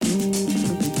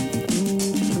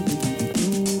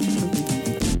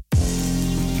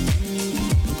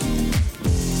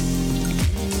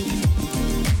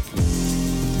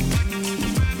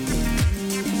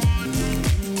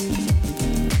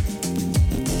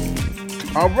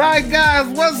All right, guys,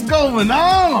 what's going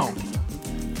on?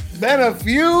 Been a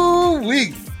few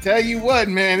weeks. Tell you what,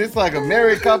 man, it's like a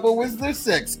married couple with their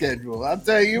sex schedule. I'll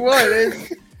tell you what,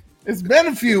 it's been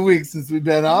a few weeks since we've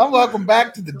been on. Welcome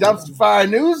back to the Dumpster Fire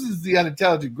News. This is the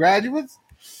Unintelligent Graduates.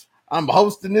 I'm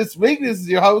hosting this week. This is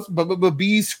your host,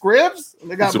 B Scribs.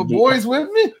 I got my boys with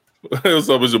me. What's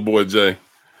up? It's your boy Jay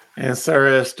and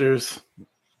Sir Esther's.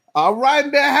 All right,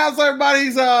 man. How's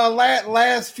everybody's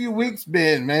last few weeks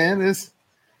been, man?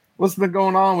 What's been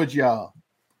going on with y'all?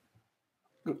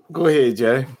 Go ahead,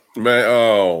 Jay.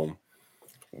 Man,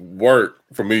 work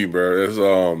for me, bro. It's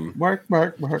work.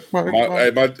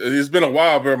 It's been a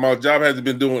while, bro. My job hadn't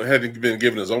been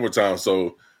giving us overtime,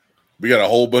 so we got a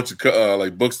whole bunch of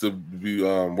like books to be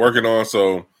working on.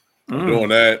 So I'm doing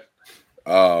that.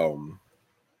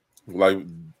 Like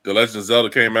The Legend of Zelda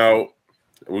came out.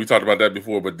 We talked about that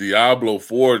before, but Diablo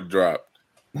 4 dropped.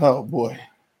 Oh boy.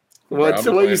 What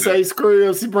you say,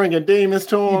 Scrubs? He bringing demons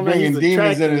to him. He's bringing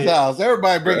demons in his house.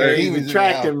 Everybody bringing demons. He's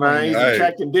attracting, man. He's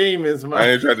attracting demons, man.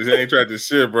 I ain't tried to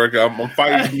shit, bro. I'm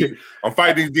fighting. I'm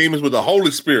fighting these demons with the Holy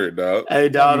Spirit, dog. Hey,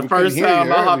 dog. The first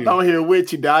time I hopped on here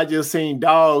with you, dog, I just seen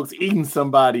dogs eating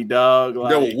somebody, dog.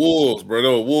 Like, there were wolves, bro.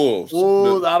 There were wolves.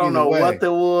 Wolves. I don't know what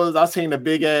there was. I seen a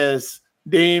big ass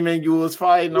demon you was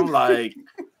fighting. I'm like,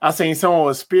 I seen someone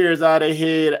with spears out of their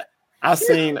head. I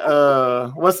seen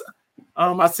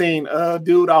I seen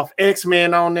dude off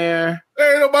X-Men on there.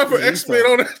 There ain't nobody for X-Men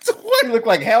on there. What? He looked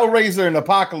like Hellraiser and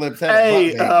Apocalypse.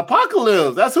 Hey,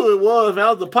 Apocalypse. That's who it was. Man,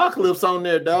 that was Apocalypse on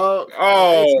there, dog.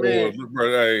 Oh, bro,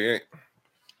 hey.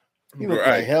 He looked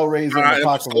like Hellraiser and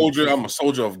Apocalypse. I'm a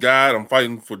soldier of God. I'm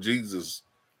fighting for Jesus.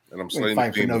 And I'm slaying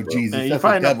the demon, bro. Jesus. Man, you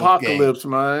fighting Apocalypse,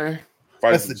 man.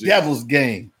 That's the devil's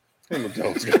game.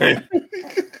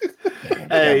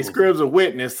 Hey, Scrib's a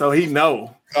witness, so he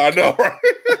know. I know, right?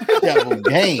 Devil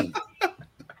game.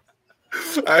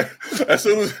 As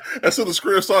soon as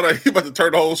Scrib saw that, he about to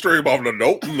turn the whole stream off.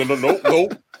 Nope. I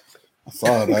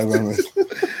saw it. I remember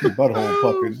the butthole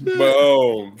puckers.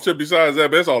 But besides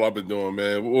that, that's all I've been doing,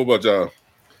 man. What about y'all?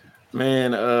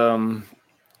 Man,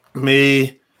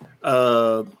 me,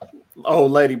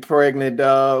 old lady pregnant,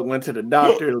 dog. Went to the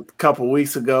doctor a couple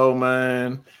weeks ago,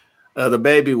 man. The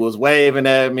baby was waving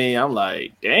at me. I'm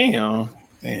like, damn.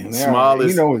 Smallest.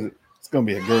 You know it's gonna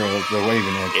be a girl if they're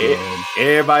waving at you.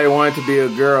 Everybody wanted to be a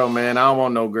girl, man. I don't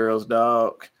want no girls,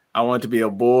 dog. I want to be a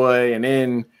boy. And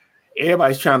then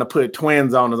everybody's trying to put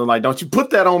twins on us. I'm like, don't you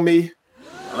put that on me?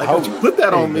 I'm like, don't you put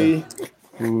that on me?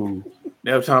 Ooh.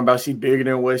 They were talking about she bigger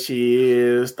than what she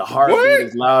is. The heartbeat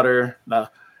is louder. The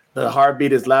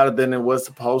heartbeat is louder than it was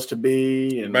supposed to be.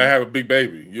 And you might have a big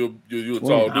baby. You a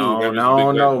tall dude. I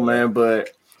don't know, man. But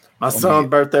my son's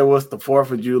birthday was the 4th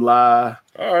of July.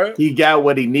 All right. He got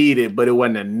what he needed, but it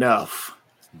wasn't enough.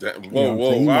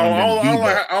 Whoa.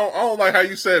 I don't like how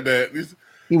you said that.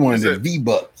 He wanted the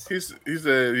V-Bucks. He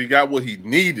said he got what he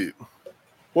needed.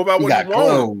 What about what he wanted?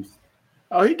 Clothes.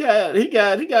 Oh, he got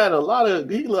a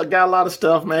lot of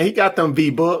stuff, man. He got them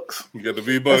V-Bucks. You got the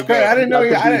V-Bucks. I didn't know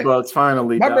the V-Bucks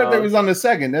finally. My birthday was on the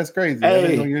 2nd. That's crazy.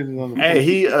 Hey,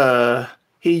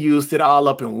 he used it all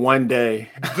up in one day.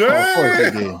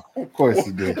 Of course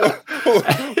he did.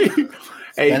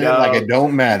 Hey, like it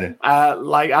don't matter.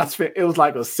 I spent it was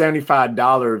like a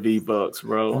 $75 V-Bucks,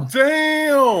 bro.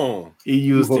 Damn. He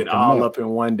used it all up in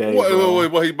one day.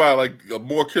 What he buy, like a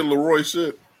more Kid Leroy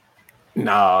shit?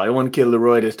 No, it wasn't Kid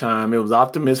Leroy this time. It was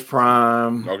Optimus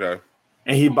Prime. Okay.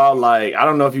 And he bought I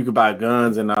don't know if you could buy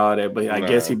guns and all that, but I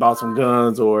guess he bought some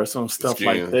guns or some stuff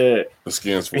like that. The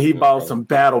skins. And he bought some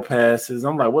battle passes.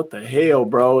 I'm like, what the hell,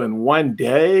 bro? In one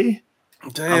day?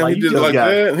 Damn, he did it like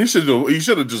that. He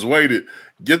should have just waited.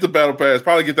 Get the battle pass.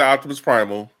 Probably get the Optimus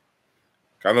Primal.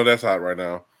 I know that's hot right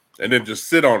now. And then just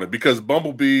sit on it because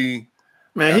Bumblebee.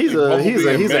 Man, he's an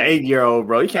 8-year-old,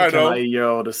 bro. You can't tell an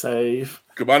 8-year-old to save.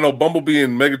 I know Bumblebee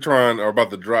and Megatron are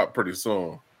about to drop pretty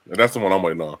soon. And that's the one I'm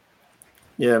waiting on.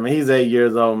 Yeah, man, he's 8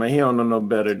 years old, man. He don't know no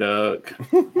better, dog.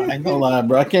 I ain't gonna lie,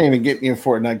 bro. I can't even get me in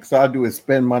Fortnite because all I do is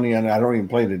spend money on it. I don't even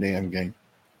play the damn game.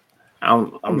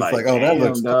 I'm like, oh, that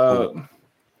looks dog. Cool.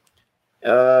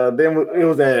 Then it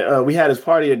was we had his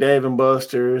party at Dave and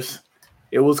Buster's.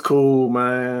 It was cool,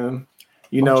 man.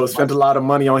 Spent a lot of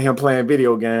money on him playing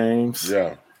video games.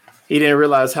 Yeah. He didn't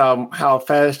realize how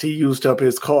fast he used up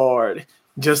his card.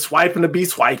 Just swiping to be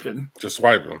swiping. Just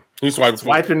swiping. He's swiping.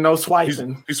 Swiping, no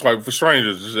swiping. He's swiping for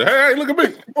strangers. Just say, hey, look at me.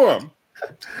 Come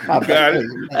on. Got it.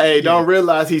 Hey, don't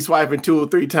realize he's swiping 2 or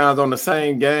 3 times on the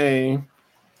same game.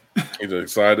 He's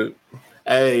excited.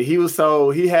 Hey, he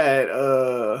had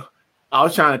I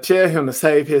was trying to tell him to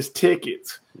save his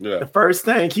tickets. Yeah. The first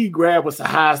thing he grabbed was the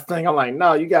highest thing. I'm like,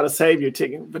 no, you got to save your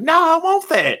ticket. But no, I want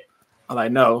that. I'm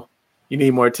like, no, you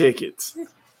need more tickets.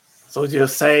 So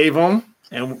just save them,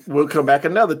 and we'll come back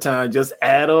another time. Just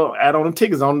add on the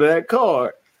tickets onto that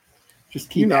card. Just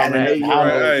keep adding.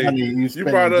 You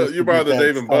brought up the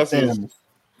Dave & Buster's.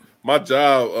 My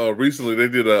job recently, they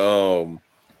did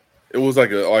it was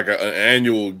like an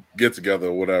annual get together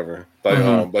or whatever,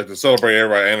 like to celebrate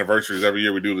everybody's anniversaries. Every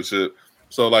year we do the shit.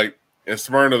 So like in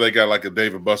Smyrna, they got like a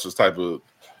Dave & Buster's type of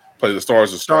play, the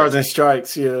Stars and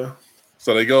Stripes. Yeah.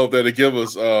 So they go up there, they give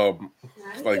us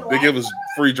they give us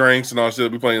free drinks and all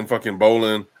shit. We playing fucking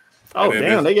bowling. Oh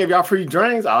damn, they gave y'all free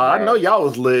drinks. I know y'all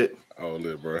was lit. Oh,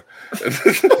 lit, bro.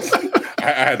 I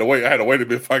had to wait a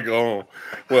bit if I go home.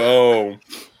 Well,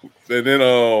 and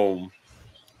then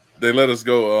they let us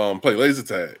go play laser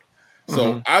tag.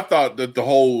 So I thought that the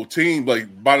whole team,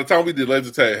 like by the time we did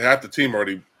laser tag, half the team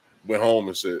already went home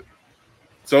and shit.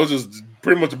 So it was just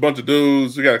pretty much a bunch of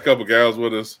dudes. We got a couple gals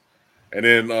with us, and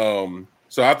then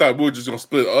so I thought we were just gonna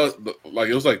split us. Like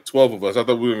it was like 12 of us. I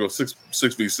thought we were gonna go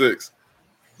 6v6.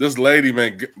 This lady,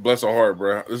 man, bless her heart,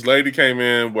 bro. This lady came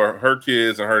in where her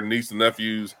kids and her niece and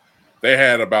nephews, they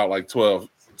had about like 12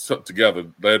 together.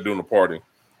 They were doing a party,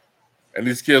 and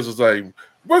these kids was like,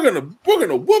 "We're gonna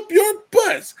whoop your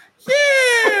butts,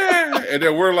 yeah!" And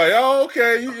then we're like, "Oh,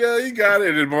 okay, yeah, you got it."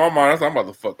 And in my mind, I'm about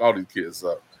to fuck all these kids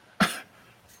up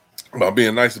by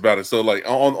being nice about it. So like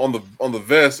on the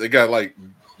vest, it got like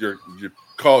your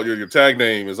tag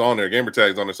name is on there, gamer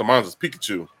tags on there. So mine's is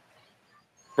Pikachu.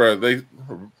 Bro, they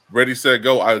ready, set,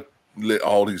 go. I lit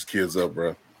all these kids up,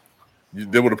 bro.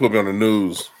 They would have put me on the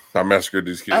news. I massacred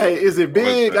these kids. Hey, is it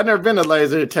big? I've never been to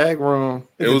laser tag room.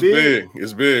 It was big.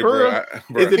 It's big, bro.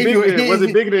 Is it big? Was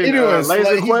it bigger than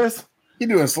Laser Quest? He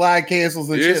doing slide cancels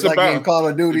and shit like in Call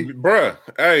of Duty, bro.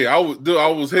 Hey, I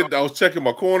was checking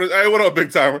my corners. Hey, what up,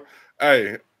 big timer?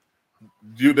 Hey,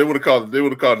 they would have called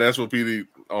Nashville PD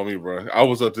on me, bro. I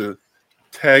was up to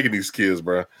tagging these kids,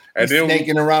 bro. And then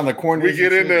snaking around the corner. We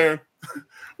get in there.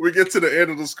 We get to the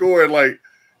end of the score, and like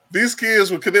these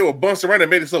kids, because they were bunched around, they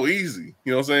made it so easy.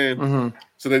 You know what I'm saying?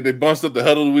 So they bunched up, the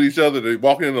huddle with each other. They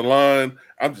walking in the line.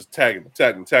 I'm just tagging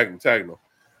them.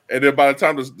 And then by the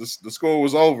time the score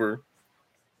was over,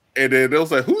 and then they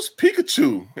was like, "Who's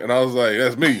Pikachu?" And I was like,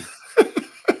 "That's me."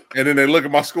 And then they look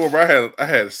at my score, bro. I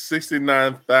had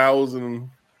 69,000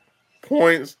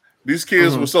 points. These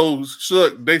kids were so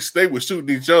shook. They were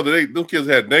shooting each other. Them kids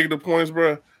had negative points,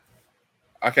 bro.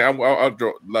 I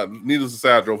drove. Needless to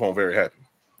say, I drove home very happy.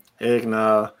 Heck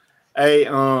nah. Hey,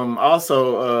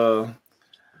 also,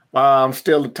 while I'm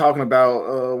still talking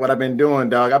about what I've been doing,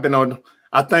 dog.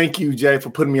 I thank you, Jay, for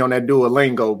putting me on that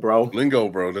Duolingo, bro. Lingo,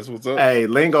 bro. That's what's up. Hey,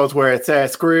 Lingo's where it's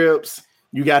at. Scripps.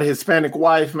 You got a Hispanic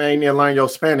wife, man. You need to learn your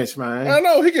Spanish, man. I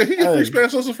know. He get free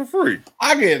Spanish lessons for free.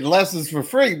 I get lessons for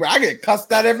free, bro. I get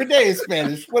cussed out every day in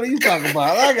Spanish. What are you talking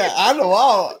about? I know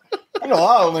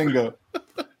all lingo.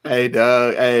 Hey,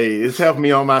 Doug. Hey, it's helping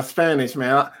me on my Spanish,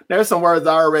 man. There's some words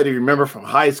I already remember from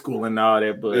high school and all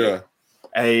that, but yeah.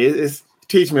 Hey, it's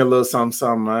teach me a little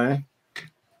something, man.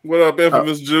 What up,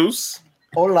 Infamous Juice?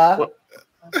 Hola.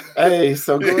 Hey,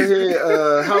 so go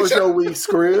ahead. How was your week,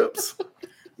 Scripps?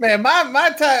 Man,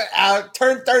 my time I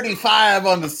turned 35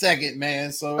 on the 2nd,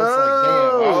 man. So it's like,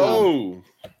 damn.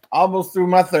 Almost through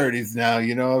my 30s now.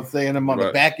 You know what I'm saying? I'm on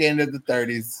the back end of the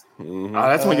 30s.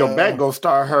 That's when your back gonna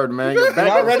start hurting, man. Your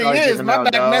back already is. My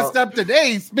back messed up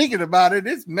today. Speaking about it,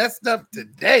 it's messed up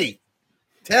today.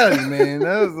 Tell you, man,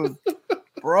 that was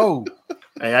bro.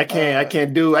 Hey, I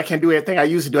can't do everything I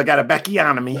used to do. I got a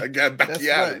backiotomy. I got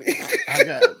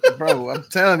backiotomy. Bro, I'm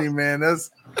telling you, man, that's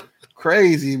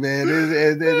crazy, man.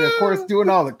 And of course, doing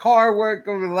all the car work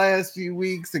over the last few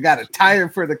weeks. I got a tire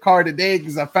for the car today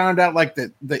because I found out like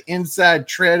the inside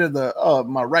tread of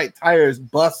my right tire is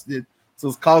busted, so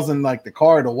it's causing like the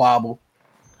car to wobble.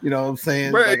 You know what I'm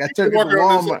saying? Bro, like I took it to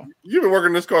Walmart. You've been working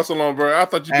on this car so long, bro. I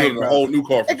thought you did a whole new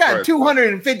car. It got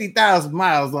 250,000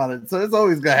 miles on it, so it's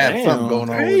always gonna have something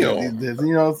going on with it.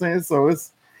 You know what I'm saying? So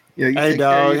it's hey,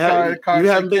 dog, you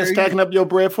haven't been stacking up your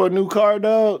bread for a new car,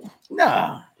 dog?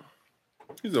 Nah.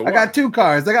 I got 2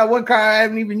 cars. I got 1 car I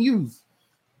haven't even used.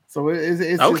 So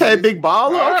it's okay, big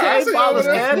baller. Okay, baller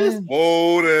status.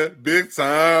 Oh, that big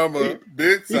timer.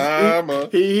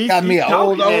 He got me an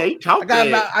old. I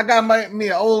got me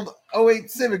an old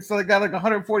 08 Civic, so I got like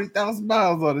 140,000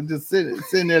 miles on it, just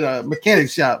sitting at a mechanic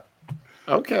shop.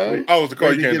 Okay. Oh, it's the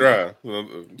car you can't drive.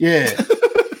 Yeah,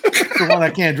 it's the one I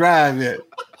can't drive yet.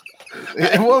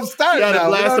 It won't start. You gotta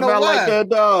blast him out like that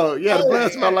dog. You gotta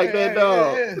blast him out like that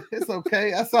dog. It's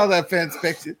okay. I saw that fence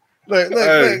picture. Look.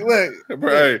 Bro,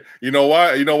 hey, you know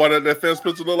why? You know why that fence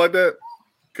picture look like that?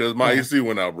 because my AC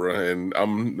went out, bro, and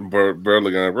I'm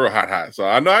barely gonna real hot. So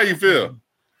I know how you feel.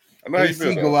 I know how you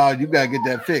feel. Go out, you gotta get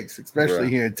that fixed, especially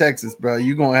here in Texas, bro.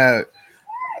 You're gonna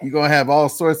have all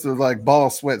sorts of like ball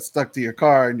sweat stuck to your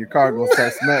car, and your car gonna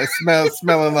start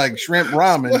smelling like shrimp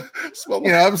ramen. You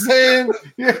know what I'm saying?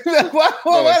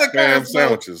 Like spam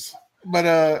sandwiches. But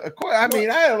of course, I mean,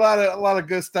 I had a lot of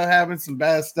good stuff happen, some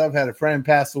bad stuff. Had a friend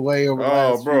pass away over the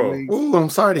last few weeks. Ooh,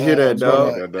 I'm sorry to hear that,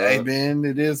 dog. Hey man,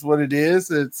 it is what it is.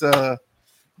 It's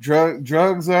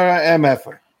drugs are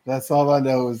MFer. That's all I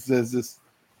know is just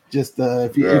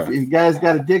if you guys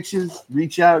got addictions,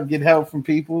 reach out and get help from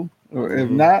people, or if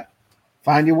not,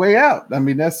 find your way out. I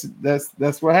mean, that's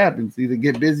what happens. Either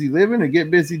get busy living or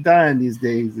get busy dying these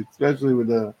days, especially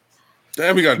with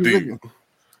damn, we got deep.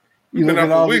 You've been out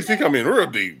for weeks. He come in real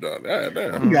deep, though.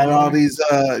 Damn. You got all these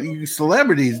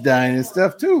celebrities dying and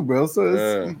stuff too, bro.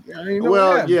 So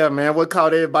yeah, man. What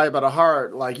caught everybody by the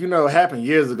heart, like it happened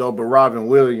years ago, but Robin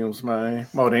Williams, man,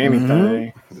 more than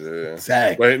anything. Yeah,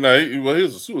 exactly. Wait, no, he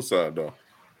was a suicide though.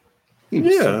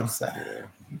 He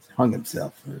hung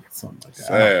himself or something like that.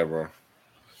 Sad, bro.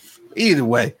 Either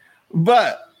way,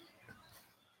 but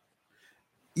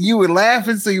you were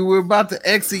laughing, so you were about to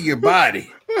exit your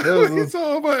body. He's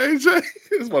talking about AJ.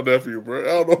 It's my nephew, bro. I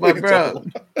don't know what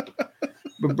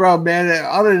but bro, man,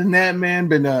 other than that, man,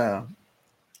 been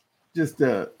just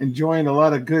enjoying a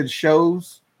lot of good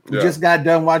shows. We just got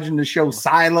done watching the show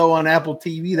Silo on Apple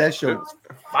TV. That show is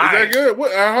fire. Is that good?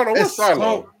 Hold on, what's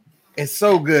Silo? It's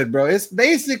so good, bro. It's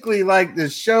basically like the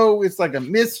show. It's like a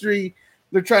mystery.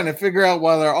 They're trying to figure out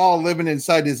why they're all living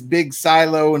inside this big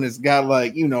silo, and it's got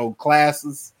like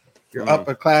classes. Your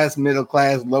upper class, middle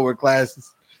class, lower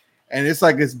classes. And it's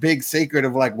like this big secret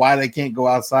of like why they can't go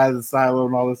outside of the silo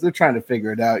and all this. They're trying to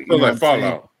figure it out. Sounds like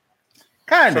Fallout.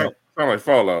 Kind of. Sound like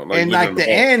Fallout. And like the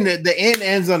end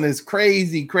ends on this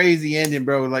crazy, crazy ending,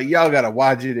 bro. Like y'all gotta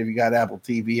watch it if you got Apple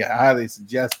TV. I highly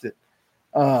suggest it.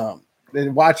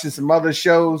 Then watching some other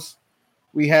shows.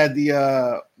 We had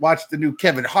watch the new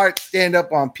Kevin Hart stand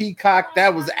up on Peacock.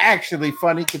 That was actually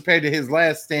funny compared to his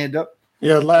last stand up.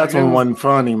 Yeah, the last one wasn't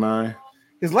funny, man.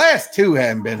 His last two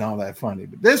hadn't been all that funny,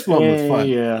 but this one was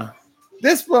funny. Yeah.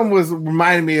 This one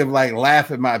reminded me of like Laugh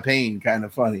at My Pain kind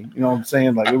of funny. You know what I'm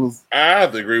saying? Like it was. I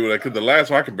have to agree with that because the last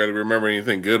one I can barely remember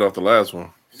anything good off the last one.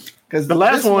 Because the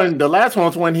last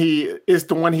one's when it's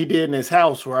the one he did in his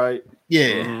house, right? Yeah.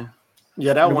 Mm-hmm.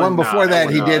 Yeah, that one before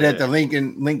that he did at the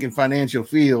Lincoln Financial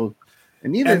Field.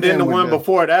 And then the one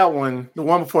before that one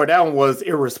was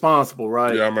Irresponsible,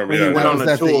 right? Yeah, I remember. He went on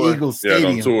the tour. The Eagles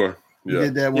Stadium. On tour.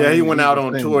 Yeah, he went out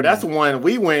on tour. That's the one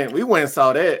we went and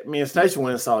saw that. Me and Station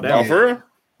went and saw that. Oh, for real?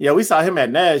 Yeah, we saw him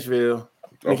at Nashville.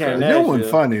 Okay. The new one's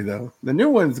funny though. The new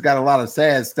one's got a lot of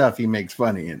sad stuff he makes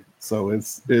funny in. So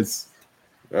it's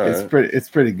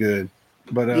pretty good.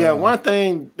 But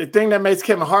the thing that makes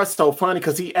Kevin Hart so funny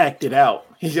because he acted out.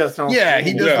 He just don't. Yeah,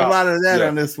 he does a lot of that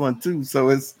on this one too. So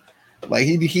it's like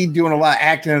he doing a lot of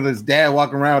acting of his dad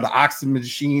walking around with the oxygen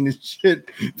machine and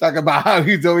shit. Talking about how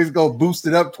he's always go boost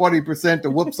it up 20% to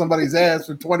whoop somebody's ass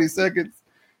for 20 seconds.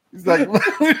 He's like,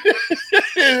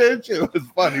 that shit was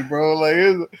funny, bro.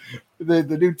 Like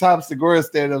the new Tom Segura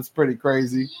stand-up's pretty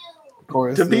crazy.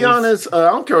 Course, to be honest, I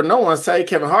don't care what no one say.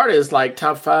 Kevin Hart is like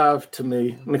top 5 to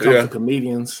me when it comes to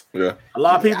comedians. Yeah, a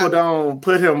lot of people don't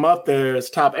put him up there as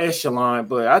top echelon,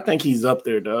 but I think he's up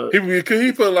there, though. He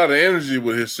put a lot of energy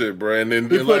with his shit, bro. And then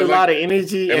he put a lot of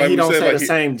energy, and he don't say the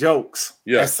same jokes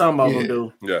as some of them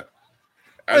do. Yeah.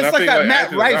 It's like that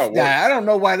Matt Rife guy. I don't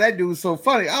know why that dude's so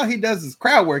funny. All he does is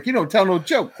crowd work. He don't tell no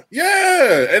joke.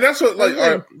 Yeah, and that's what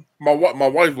my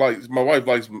wife likes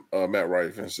Matt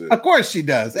Rife and shit. Of course she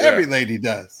does. Yeah. Every lady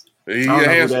does. I don't know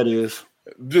who that is.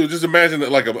 Dude, just imagine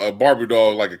that like a Barbie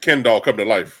doll, like a Ken doll come to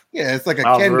life. Yeah, it's like a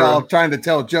Ken doll trying to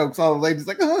tell jokes. All the ladies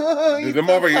like, he's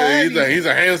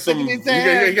a handsome. He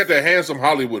got that handsome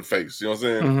Hollywood face. You know what I'm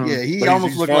saying? Mm-hmm. Yeah, he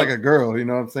almost looked like a girl. You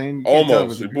know what I'm saying?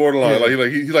 Almost, he's borderline. Yeah.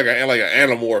 He's like an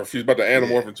animorph. He's about to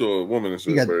animorph into a woman and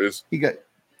shit.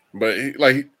 But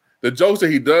the jokes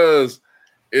that he does,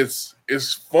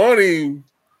 it's funny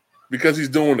because he's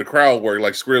doing the crowd work,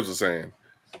 like Scribs was saying.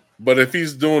 But if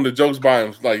he's doing the jokes by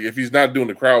him, like if he's not doing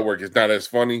the crowd work, it's not as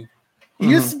funny. He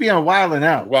used to be on Wild 'N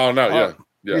Out. Wild 'N Out,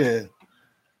 yeah.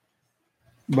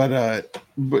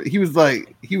 But he was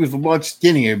much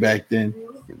skinnier back then.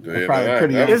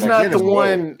 It's not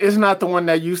the one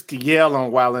that used to yell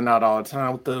on Wild 'N Out all the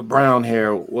time with the brown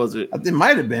hair, was it? It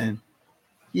might have been.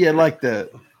 He had like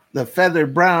the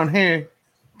feathered brown hair,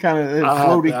 kind of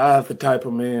floaty. I have to type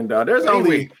him in, dog. There's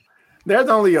only There's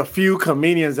only a few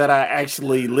comedians that I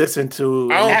actually listen to.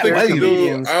 I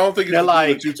don't think it's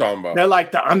like what you're talking about. They're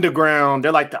like the underground.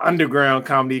 They're like the underground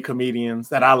comedy comedians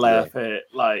that I laugh at,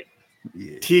 like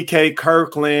T.K.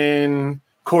 Kirkland,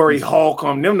 Corey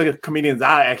Holcomb. Them the comedians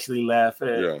I actually laugh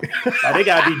at. Yeah. Like, they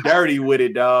gotta be dirty with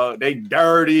it, dog. They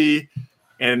dirty,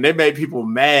 and they make people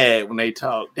mad when they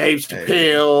talk. Dave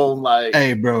Chappelle,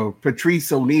 hey, bro,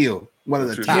 Patrice O'Neal. One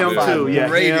of the top 5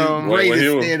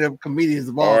 greatest stand-up comedians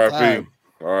of all time.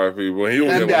 R.I.P. Well, he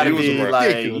was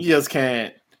like, you just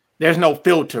can't. There's no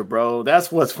filter, bro.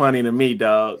 That's what's funny to me,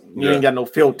 dog. You ain't got no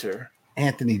filter.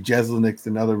 Anthony Jeselnik's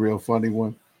another real funny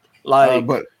one. Like,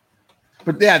 but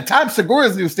yeah, Tom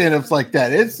Segura's new stand-ups like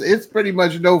that. It's pretty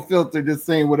much no filter, just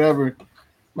saying whatever.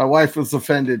 My wife was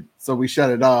offended, so we shut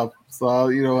it off. So,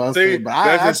 you know,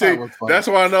 that's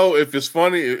why I know if it's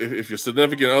funny, if your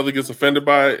significant other gets offended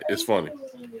by it, it's funny.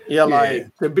 Yeah, like,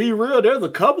 to be real, there's a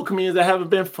couple comedians that haven't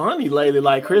been funny lately.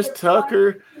 Like Chris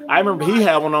Tucker, I remember he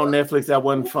had one on Netflix that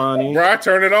wasn't funny. Bro, I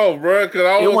turned it off, bro,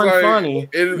 because it wasn't funny.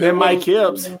 Then Mike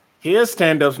Epps, his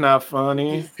stand-up's not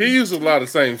funny. He uses a lot of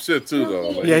the same shit too,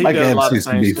 though. Like, he does a lot of the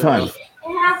same stuff.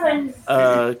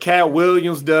 Cat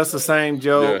Williams does the same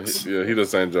jokes. Yeah, he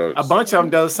does the same jokes. A bunch of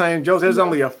them does the same jokes. There's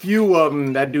only a few of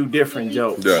them that do different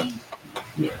jokes. Yeah.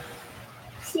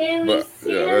 But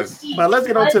let's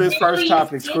get on to this first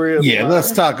topic, Skrill. Yeah,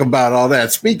 let's talk about all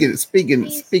that. Speaking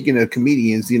of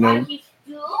comedians, you know,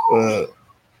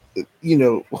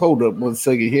 hold up one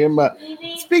second here.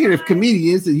 Speaking of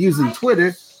comedians and using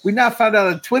Twitter, we now found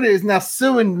out that Twitter is now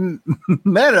suing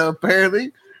Meta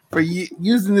apparently for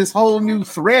using this whole new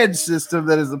thread system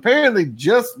that is apparently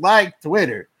just like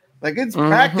Twitter. Like, it's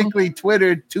practically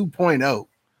Twitter 2.0.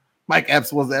 Mike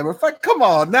Epps was ever fun. Come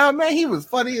on now, man. He was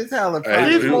funny as hell.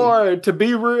 He's more, to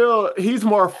be real, he's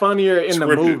more funnier in the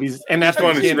movies. And that's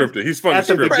funny scripted. He's funny at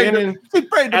the beginning.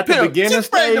 At the beginning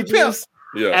stages.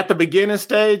 Yeah. At the beginning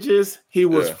stages, he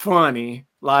was funny.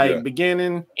 Like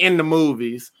beginning in the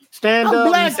movies. Stand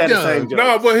up, he said the same joke.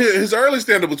 No, but his early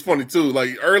stand up was funny too.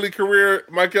 Like early career,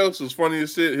 Mike Epps was funny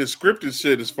as shit. His scripted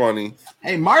shit is funny.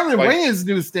 Hey, Marlon Wayans'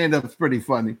 new stand up is pretty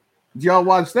funny. Did y'all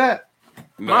watch that?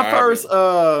 No, my first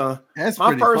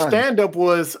stand up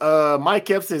was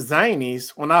Mike Epps'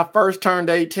 Zanies when I first turned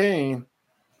 18.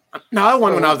 No, it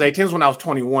wasn't when I was 18. It was when I was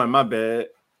 21. My bad.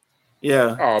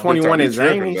 Yeah, 21 is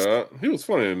Zanies. He was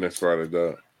funny in Next Friday,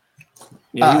 dog.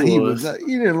 Yeah, he was.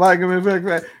 You didn't like him in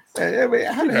fact. How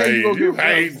the hell you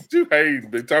hate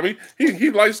Big Tommy?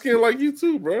 He light skinned like you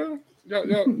too, bro. Y'all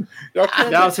hey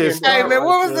man,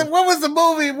 what was the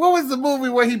movie? What was the movie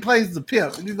where he plays the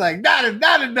pimp? And he's like, not. Was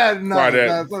that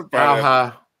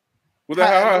ha?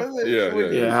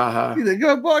 He's like,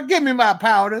 good boy, give me my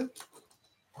powder.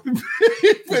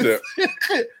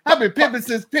 I've been pimping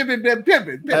since pimping.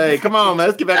 Hey, come on, man.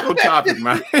 Let's get back on topic,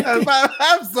 man.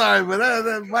 I'm sorry, but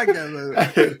my God,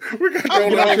 we got the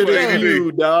only host with ADD.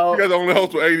 We got the only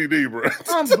host with ADD, bro.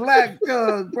 I'm black,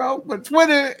 bro. But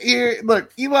Twitter here,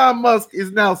 look, Elon Musk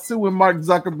is now suing Mark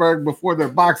Zuckerberg before their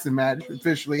boxing match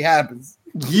officially happens.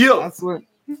 Yeah.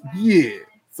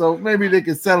 So maybe they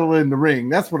can settle in the ring.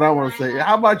 That's what I want to say.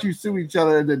 How about you sue each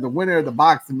other and then the winner of the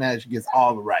boxing match gets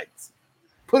all the rights?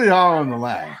 Put it all on the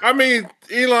line. I mean,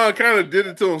 Elon kind of did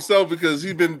it to himself because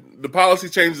the policy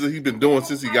changes that he's been doing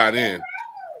since he got in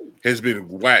has been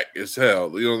whack as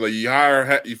hell. You know, like you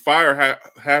fire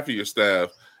half of your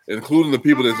staff, including the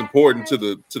people that's important to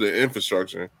the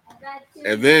infrastructure,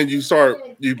 and then you try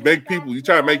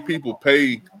to make people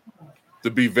pay to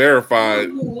be verified.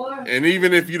 And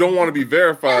even if you don't want to be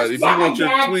verified, if you want your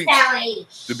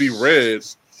tweets to be read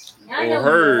or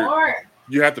heard,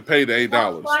 you have to pay the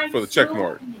 $8 for the check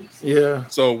mark. Yeah.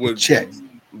 So with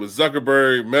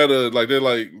Zuckerberg, Meta, like they're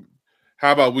like,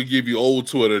 how about we give you old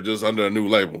Twitter just under a new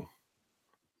label?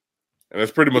 And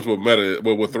that's pretty much what Meta,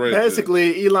 what Threads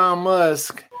basically is. Elon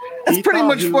Musk. That's pretty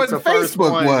much what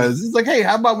Facebook was. It's like, hey,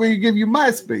 how about we give you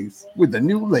MySpace with a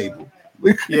new label?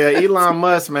 Yeah, Elon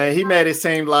Musk, man, he made it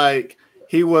seem like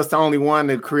he was the only one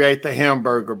to create the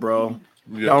hamburger, bro.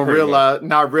 Yeah,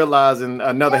 not realizing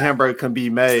another hamburger can be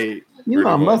made.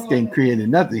 Elon Musk ain't created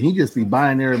nothing. He just be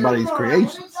buying everybody's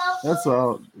creations. That's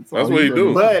all. That's what he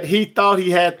do. But he thought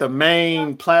he had the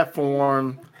main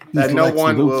platform that no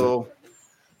one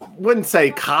wouldn't say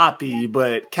copy,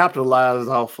 but capitalize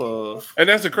off of. And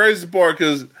that's the crazy part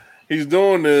because he's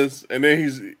doing this, and then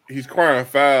he's crying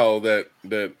foul that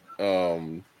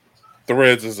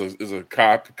Threads is a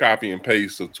copy and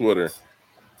paste of Twitter.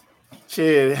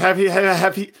 Shit, have you ever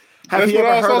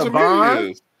heard of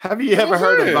Vine? Have you ever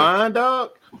heard of Vine, dog?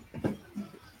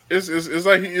 It's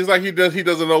like he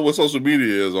doesn't know what social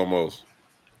media is almost.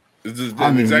 It's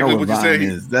exactly what you said.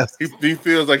 He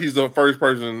feels like he's the first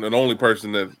person and only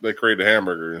person that created a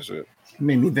hamburger and shit.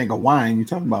 Made me think of Vine. You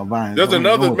talking about Vine? There's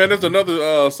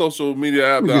another social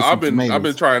media app that I've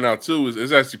been trying out too.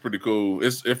 It's actually pretty cool.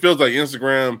 It feels like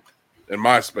Instagram and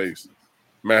MySpace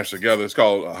mashed together. It's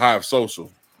called Hive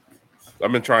Social.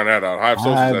 I've been trying that out. Hive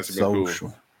Social has actually been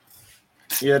cool.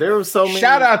 Yeah, there was so many.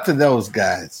 Shout out to those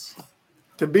guys.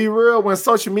 To be real, when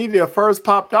social media first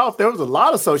popped off, there was a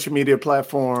lot of social media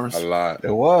platforms. A lot.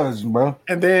 There was, bro.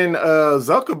 And then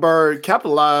Zuckerberg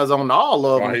capitalized on all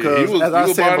of them because, as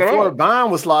I said before, Vine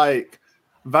was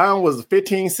a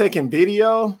 15-second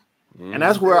video, and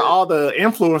that's where all the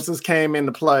influencers came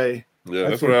into play. Yeah,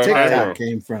 that's where TikTok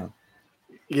came from.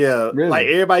 Yeah, really? Like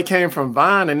everybody came from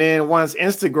Vine, and then once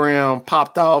Instagram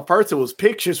popped off, first it was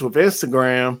pictures with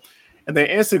Instagram, and then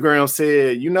Instagram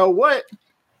said, "You know what?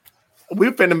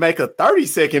 We're finna make a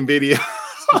 30-second video."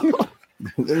 We're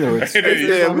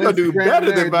gonna do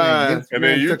better than Vine. And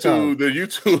then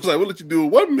YouTube was like, "We'll let you do a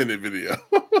 1-minute video."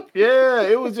 Yeah,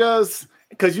 it was just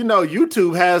because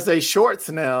YouTube has their shorts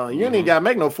now. You ain't gotta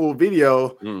make no full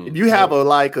video. If you have a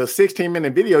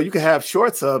 16-minute video, you can have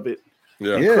shorts of it.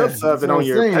 Yeah, clips of it on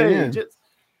your page. Yeah.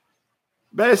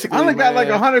 Basically, I only got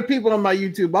 100 people on my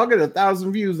YouTube. I'll get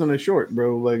 1,000 views on a short,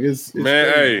 bro. Like it's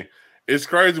man, crazy. Hey, it's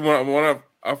crazy when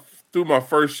I threw my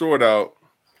first short out.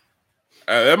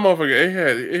 That motherfucker,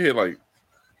 it hit like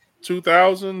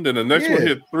 2,000. Then the next one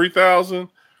hit 3,000.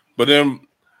 But then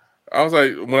I was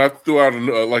like, when I threw out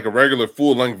a regular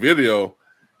full length video,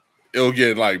 it'll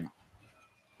get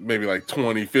maybe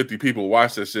 20, 50 people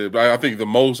watch that shit. But I think the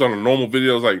most on a normal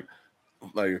video is like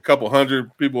a couple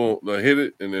hundred people hit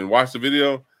it and then watch the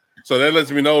video. So that lets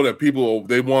me know that people,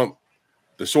 they want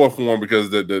the short form because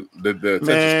the attention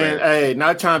span. Hey,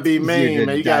 not trying to be mean,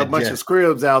 man. You got a bunch of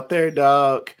scribs out there,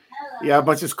 dog. You got a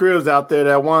bunch of scribs out there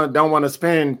that don't want to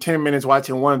spend 10 minutes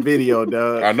watching one video,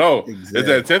 dog. I know. Exactly. It's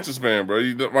that attention span, bro.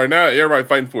 Right now, everybody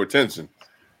fighting for attention.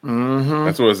 Mm-hmm.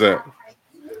 That's what it's at.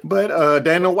 But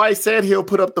Dana White said he'll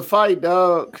put up the fight,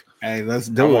 dog. Hey, let's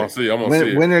do it. I'm gonna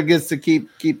see it. Winner gets to keep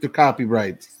the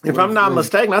copyrights. If I'm not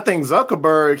mistaken, I think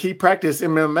Zuckerberg, he practiced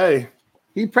MMA.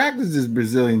 He practices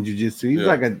Brazilian jiu-jitsu. He's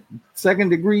like a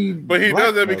second-degree. But he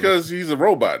does that because he's a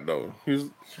robot, though.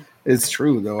 It's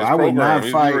true, though. I would not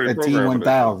fight a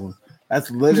T-1000.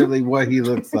 That's literally what he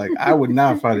looks like. I would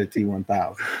not fight a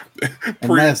T-1000.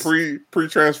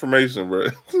 Pre-transformation, bro.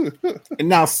 And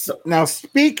now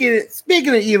speaking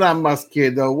of Elon Musk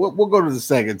here, though, we'll go to the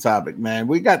second topic, man.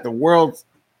 We got the world's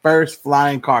first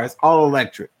flying car. It's all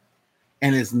electric,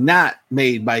 and it's not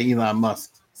made by Elon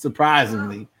Musk,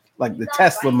 surprisingly, like the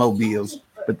Tesla mobiles.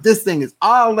 But this thing is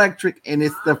all electric, and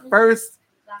it's the first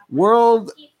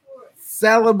world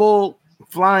sellable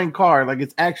flying car. Like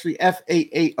it's actually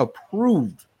FAA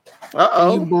approved.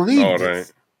 Can you believe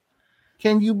this?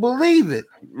 Can you believe it?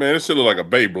 Man, this shit look like a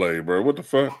Beyblade, bro. What the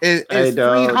fuck? It's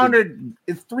 $300,000.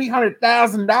 It's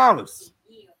 $300,000.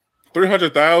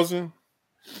 300,000.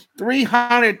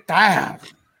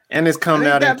 300,000. And it's coming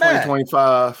out in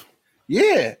 2025.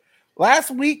 Yeah.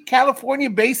 Last week,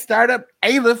 California-based startup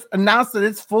Aleph announced that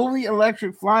its fully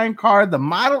electric flying car, the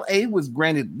Model A, was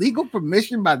granted legal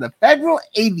permission by the Federal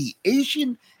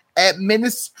Aviation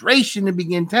Administration to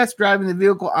begin test driving the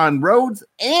vehicle on roads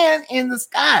and in the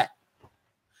sky.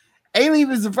 Aleph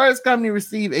is the first company to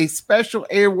receive a special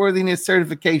airworthiness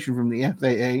certification from the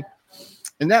FAA,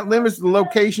 and that limits the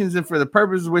locations and for the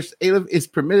purposes which Aleph is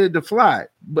permitted to fly.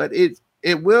 But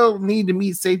it will need to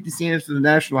meet safety standards for the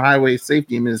National Highway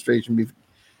Safety Administration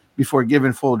before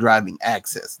giving full driving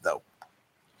access, though.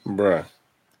 Bruh.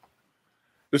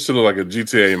 This should look like a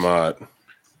GTA mod.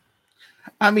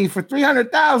 I mean, for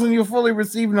 $300,000, you'll fully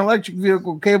receive an electric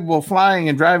vehicle capable of flying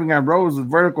and driving on roads with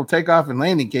vertical takeoff and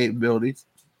landing capabilities.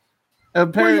 Where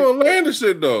you gonna land the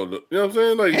shit, though? You know what I'm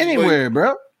saying? Like anywhere,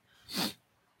 bro.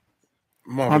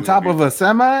 On top of a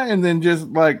semi and then just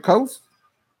coast.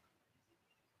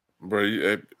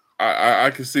 Bro,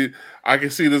 I can see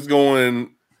this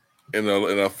going in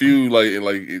a few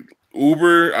like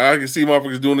Uber. I can see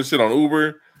motherfuckers doing this shit on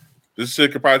Uber. This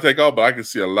shit could probably take off, but I can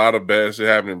see a lot of bad shit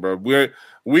happening, bro.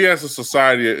 We as a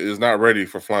society is not ready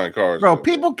for flying cars, bro.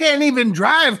 People can't even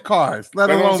drive cars, let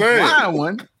alone fly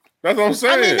one. That's what I'm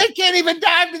saying. I mean, they can't even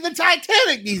dive to the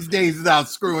Titanic these days without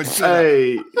screwing shit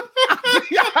hey, up.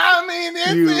 I mean,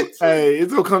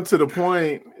 it's gonna come to the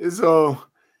point. So.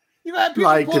 You got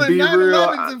people to be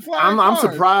real, I'm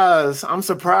surprised.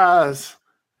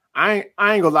 I ain't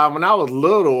gonna lie. When I was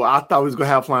little, I thought we was gonna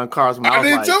have flying cars. When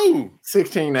I was too.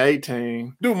 16 to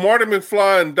 18. Dude, Marty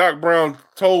McFly and Doc Brown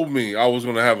told me I was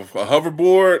gonna have a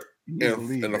hoverboard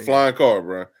and a flying car,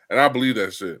 bro. And I believe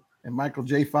that shit. And Michael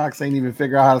J. Fox ain't even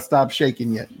figure out how to stop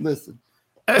shaking yet. Listen,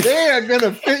 they are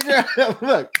gonna figure out.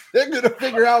 Look, they're gonna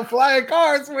figure out flying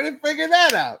cars when they figure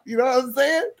that out. You know what I'm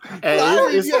saying? Hey,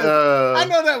 I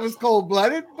know that was cold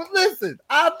blooded, but listen,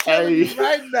 I'm telling you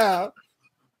right now,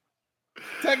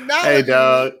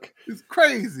 technology is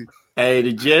crazy. Hey,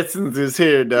 the Jetsons is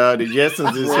here, dog. The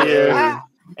Jetsons is here.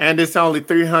 And it's only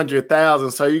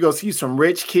 300,000. So you're going to see some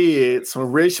rich kids,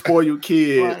 some rich spoiled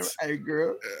kids. Hey,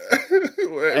 girl.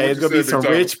 Hey, it's going to be some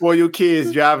rich spoiled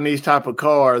kids driving these type of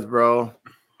cars, bro.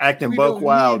 Acting buck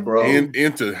wild, bro.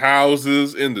 Into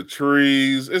houses, into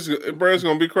trees. It's going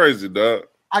to be crazy, dog.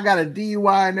 I got a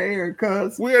DUI in the air,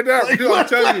 cuz. We are not, dude, I'm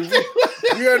telling you,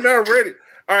 we are not ready.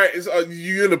 All right, it's,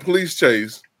 you're in a police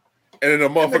chase, and then a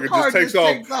motherfucker just takes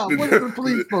off. What are the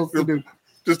police supposed to do?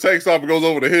 Just takes off and goes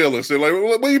over the hill and shit. Like,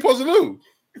 what are you supposed to do?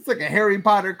 It's like a Harry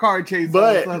Potter car chase.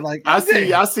 But like, I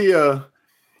see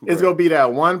it's gonna be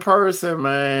that one person,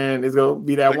 man. It's gonna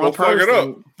be that one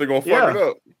person. They're gonna fuck it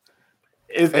up.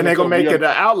 And they're gonna make it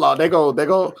an outlaw. They go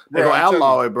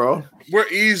outlaw it, bro. We're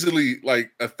easily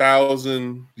like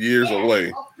 1,000 years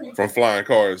away from flying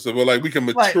cars, so we can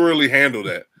maturely handle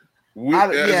that. We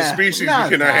as a species, we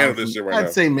cannot handle this shit right now.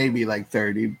 I'd say maybe like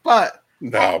 30, but.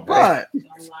 No, bro.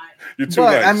 You're too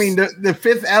nice. I mean, the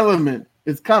fifth element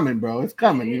is coming, bro. It's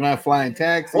coming. You're not flying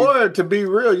taxis. Or to be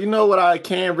real, you know what I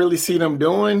can't really see them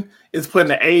doing is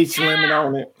putting an age limit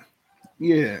on it.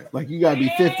 Yeah, like you gotta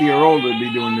be 50 or older to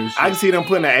be doing this shit. I can see them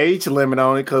putting an age limit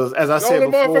on it because, as I said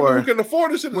before, who can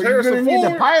afford this shit is Harrison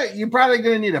Ford. You're probably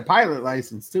gonna need a pilot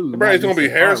license too. Bro, it's gonna be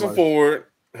Harrison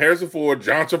Ford,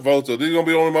 John Travolta. These are gonna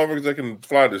be the only motherfuckers that can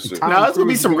fly this shit. No, it's gonna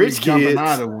be some rich kids.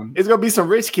 It's gonna be some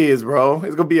rich kids, bro.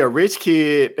 It's gonna be a rich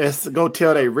kid that's gonna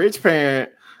tell their rich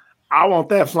parent, I want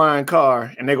that flying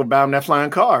car. And they're gonna buy them that flying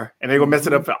car. And they're gonna mess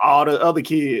it up for all the other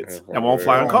kids that won't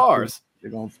flying cars.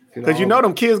 Because you know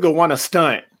them kids gonna want to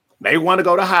stunt. They want to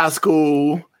go to high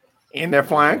school in their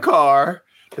flying car.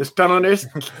 They're stunt on this.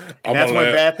 And that's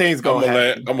when bad things gonna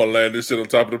happen. I'm gonna land this shit on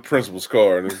top of the principal's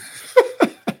car. I'm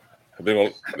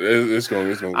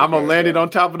gonna land it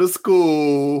on top of the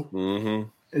school. Mm-hmm.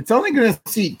 It's only gonna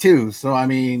seat two, so I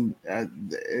mean,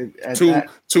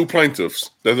 two plaintiffs.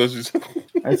 That's what you said.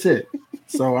 That's it.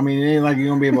 So I mean, it ain't like you're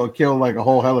gonna be able to kill like a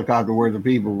whole helicopter worth of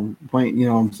people. You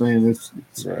know what I'm saying?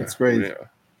 It's crazy. Yeah.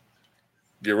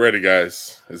 Get ready,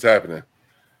 guys. It's happening.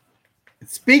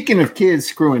 Speaking of kids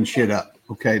screwing shit up,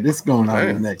 okay, this is going on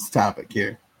to the next topic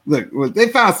here. Look, they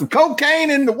found some cocaine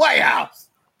in the White House.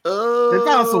 They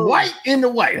found some white in the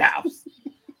White House.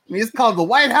 I mean, it's called the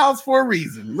White House for a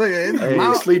reason.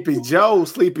 Look, Sleepy Joe.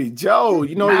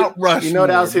 You know,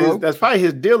 that's probably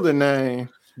his dealer name.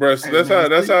 Bro, so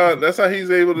that's how he's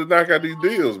able to knock out these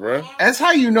deals, bro. That's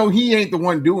how you know he ain't the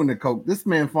one doing the coke. This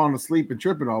man falling asleep and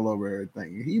tripping all over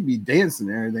everything. He be dancing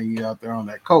and everything out there on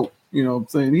that coke. You know what I'm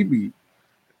saying? He be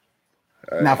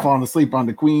not falling asleep on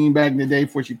the Queen back in the day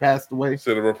before she passed away.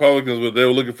 So the Republicans they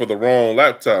were looking for the wrong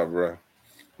laptop, bro.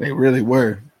 They really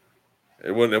were.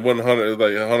 It wasn't Hunter. It was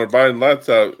like Hunter Biden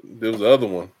laptop. There was the other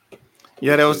one.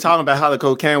 Yeah, they was talking about how the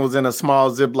cocaine was in a small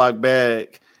Ziploc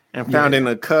bag and found in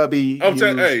a cubby. I'm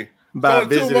telling you, by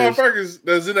visitors. Two motherfuckers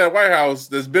that's in that White House,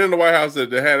 that's been in the White House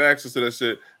that had access to that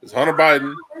shit is Hunter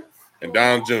Biden and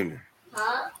Don Jr.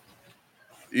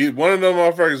 One of them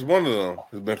motherfuckers,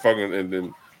 has been fucking and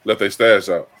then left their stash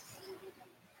out.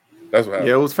 That's what happened.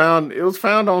 Yeah, it was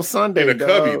found on Sunday. In a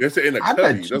cubby. They said in a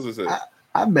cubby. That's what it said.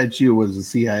 I bet you it was the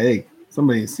CIA.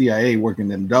 Somebody in CIA working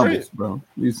them doubles, bro.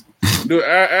 Dude,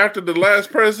 after the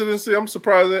last presidency, I'm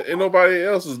surprised that ain't nobody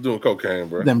else is doing cocaine,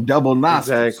 bro. Them double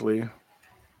nostrils. Exactly.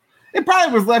 It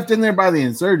probably was left in there by the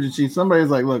insurgency. Somebody's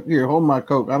like, look, here, hold my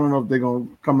coke. I don't know if they're going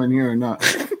to come in here or not.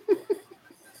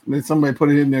 Then somebody put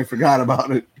it in there and forgot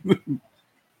about it.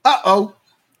 Uh-oh.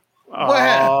 What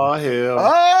happened? Hell.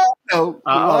 Oh,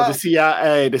 no.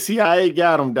 The CIA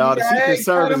got him, dog. The Secret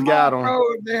Service got him. Bro.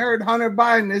 They heard Hunter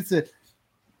Biden. They said,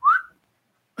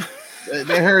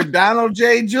 they heard Donald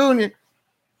J. Jr.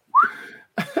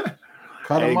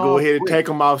 Go ahead and take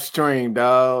him off stream,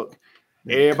 dog.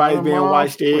 Everybody's being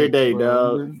watched every day,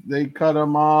 dog. They cut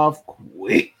him off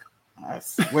quick. I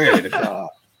swear to God.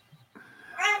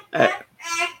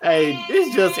 Hey,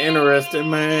 it's just interesting,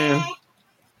 man.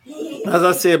 As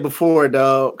I said before,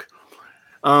 dog.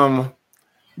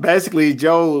 Basically,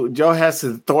 Joe has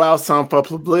to throw out some for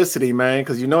publicity, man,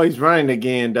 because you know he's running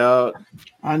again, dog.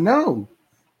 I know.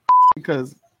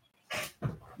 Because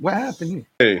what happened here?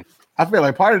 Hey. I feel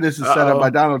like part of this is set up by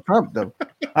Donald Trump, though.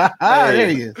 There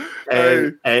he is.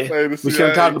 Hey, we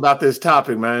shouldn't talk about this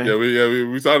topic, man. Yeah,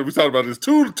 we talked about this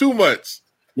too much.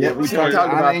 Yeah, we talk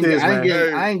about this,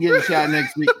 man. I ain't getting shot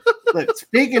next week. Look,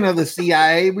 speaking of the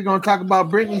CIA, we're gonna talk about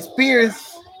Britney Spears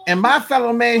and my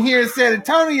fellow man here in San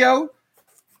Antonio.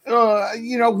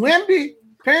 Wemby.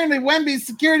 Apparently, Wemby's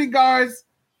security guards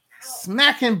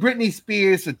smacking Britney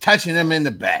Spears for touching him in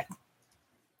the back.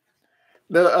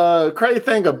 The crazy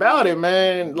thing about it,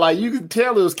 man, like you could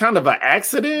tell it was kind of an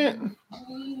accident.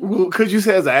 Could you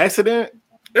say it's an accident?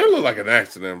 It looked like an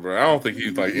accident, bro. I don't think he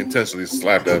like intentionally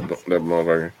slapped that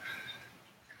motherfucker.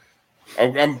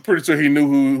 I'm pretty sure he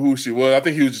knew who she was. I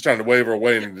think he was just trying to wave her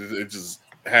away, and it just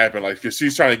happened. Like, because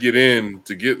she's trying to get in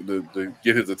to get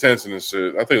get his attention and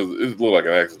shit. I think it looked like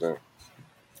an accident.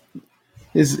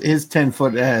 His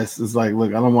 10-foot ass is like, look,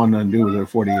 I don't want nothing to do with her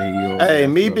 48-year-old. Hey,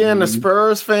 me being a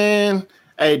Spurs fan,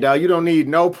 hey, dog, you don't need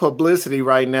no publicity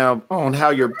right now on how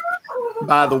you're.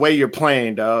 By the way you're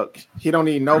playing, dog. He don't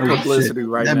need no publicity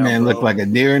right now. That man looked like a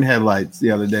deer in headlights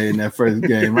the other day in that first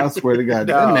game. I swear to God,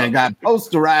 that man got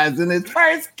posterized in his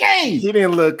first game. He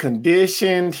didn't look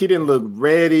conditioned. He didn't look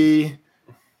ready.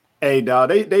 Hey, dog,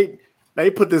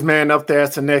 they put this man up there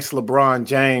as the next LeBron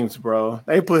James, bro.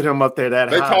 They put him up there that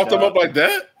high. They talked him up like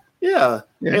that? Yeah.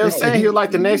 They were saying he was like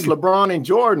the next LeBron and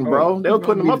Jordan, bro. They were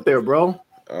putting him up there, bro.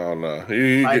 Oh, no.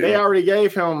 They already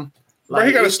gave him. Bro,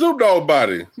 he got a Snoop Dogg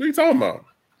body. What are you talking about?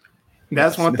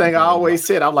 That's one thing I always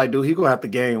said. I'm like, dude, he gonna have to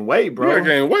gain weight, bro. He gotta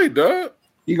gain weight, dog.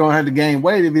 He gonna have to gain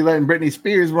weight if he letting Britney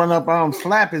Spears run up on him,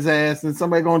 slap his ass, and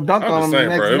somebody gonna dunk on him the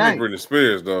next bro. night. It was Britney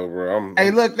Spears, though, bro.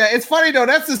 Hey, look, it's funny though.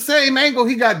 That's the same angle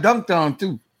he got dunked on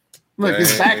too. Look,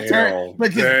 his back turn.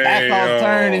 Look, his back all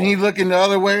turned, and he looking the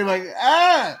other way, like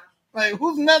like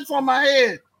who's nuts on my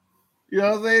head? You know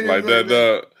what I'm saying? Like that,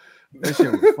 dog. That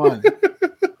shit was funny.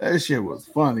 That shit was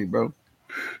funny, bro.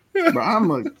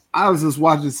 Bro, I was just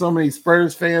watching so many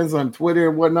Spurs fans on Twitter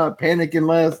and whatnot panicking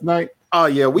last night. Oh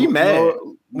yeah, we mad.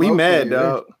 We mad,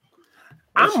 dog.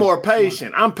 I'm more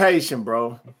patient. I'm patient,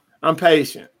 bro. I'm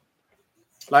patient.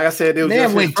 Like I said, it was man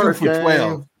just went 2 for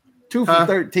 12, 2 for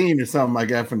 13 or something like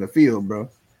that from the field, bro.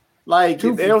 Like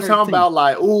they was talking about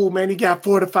like, oh man, he got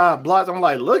 4 to 5 blocks. I'm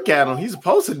like, look at him. He's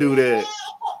supposed to do that.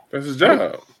 That's his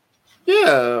job.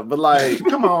 Yeah, but like,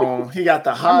 come on, he got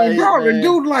the height. I mean, bro, the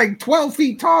dude like 12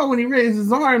 feet tall when he raises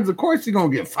his arms. Of course, he's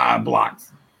gonna get 5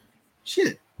 blocks.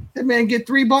 Shit, that man get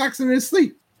 3 blocks in his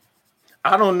sleep.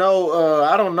 I don't know.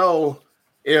 I don't know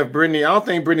if Britney. I don't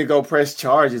think Britney go press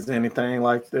charges or anything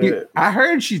like that. I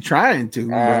heard she trying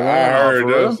to. I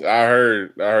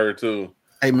heard too.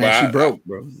 Hey man, she broke,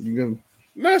 bro.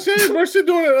 No, she ain't. Bro, she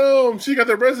doing it. She got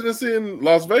the residency in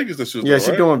Las Vegas. That she was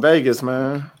doing Vegas,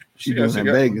 man. She doing that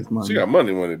Vegas money. She got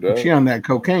money, dog. She on that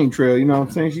cocaine trail. You know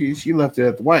what I'm saying? She left it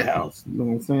at the White House. You know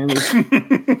what I'm saying? It's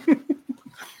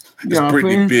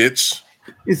Britney, bitch.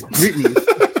 It's Britney.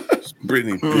 It's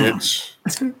Britney,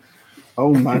 bitch.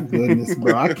 Oh my goodness,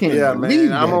 bro! I can't. Yeah,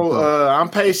 man. I'm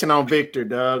patient on Victor,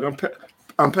 dog.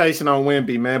 I'm patient on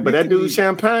Wemby, man. But that dude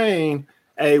Champagne.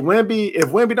 Hey, Wemby, if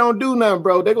Wemby don't do nothing,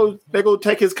 bro, they go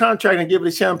take his contract and give it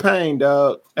to Champagne,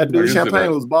 dog. That dude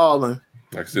Champagne was balling.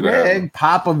 Greg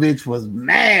Popovich was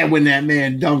mad when that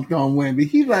man dunked on Wemby.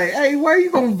 He's like, hey, why are you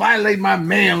gonna violate my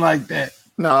man like that?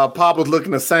 Nah, Pop was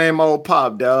looking the same old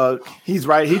Pop, dog. He's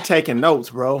right. He taking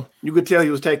notes, bro. You could tell he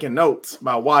was taking notes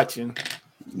by watching.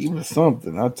 He was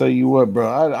something. I'll tell you what,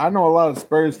 bro. I know a lot of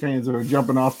Spurs fans that were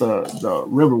jumping off the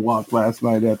Riverwalk last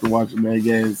night after watching that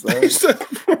game. So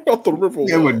off the Riverwalk.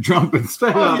 They were jumping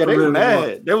straight off the They Riverwalk. were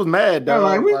mad. They was mad, dog.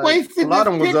 Like, we wasted this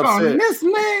pick on this,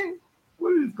 man.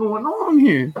 What is going on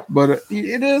here? But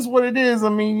it is what it is. I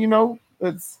mean, you know,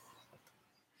 it's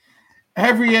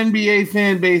every NBA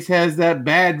fan base has that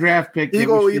bad draft pick. This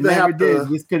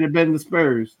could have been the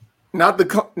Spurs. Not to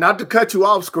cut you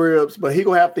off, Scribs, but he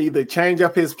gonna have to either change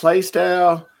up his play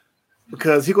style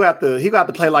because he gonna have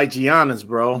to play like Giannis,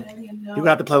 bro. You gonna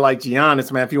have to play like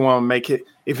Giannis, man. If you want to make it,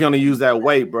 if you want to use that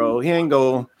weight, bro, they ain't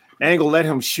gonna let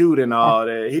him shoot and all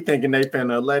that. He thinking they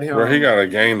finna let him. Bro, he gotta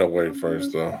gain the weight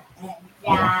first, though.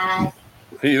 Yeah.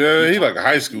 He like a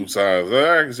high school size.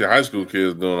 I can see high school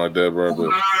kids doing like that, bro.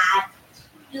 But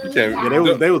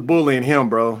they was bullying him,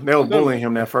 bro. They was bullying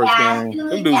him that first game.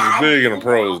 Them dudes is big in the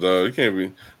pros, dog. You can't be.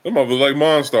 Them motherfuckers like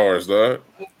Monstars, dog.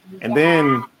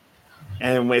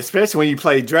 And especially when you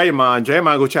play Draymond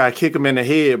go try to kick him in the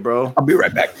head, bro. I'll be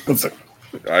right back. All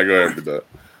right, go ahead with that.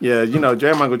 Yeah, you know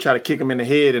Draymond go try to kick him in the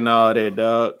head and all that,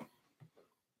 dog.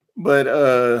 But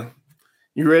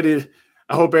you ready?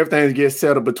 I hope everything gets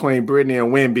settled between Britney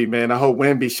and Wemby, man. I hope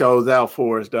Wemby shows out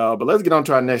for us, dog. But let's get on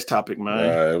to our next topic,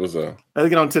 man. Let's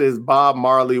get on to this Bob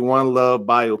Marley One Love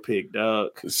biopic, dog.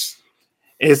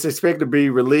 It's expected to be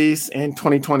released in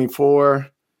 2024.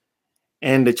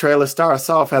 And the trailer starts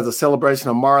off as a celebration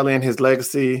of Marley and his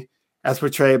legacy, as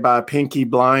portrayed by Pinky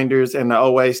Blinders and the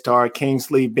OA star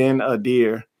Kingsley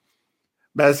Ben-Adir.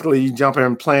 Basically, you jump in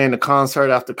and playing the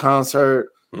concert after concert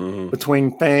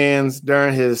between fans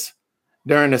during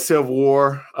the Civil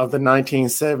War of the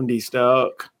 1970s,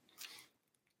 dog.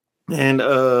 And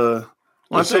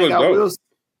one thing I will,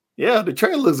 the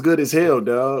trailer looks good as hell,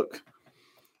 dog.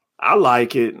 I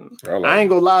like it. I ain't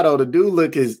gonna lie though, the dude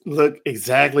look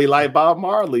exactly like Bob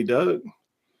Marley, dog.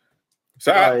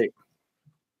 So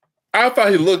I thought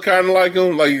he looked kind of like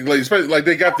him, especially like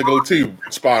they got the goatee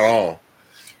spot on,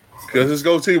 because his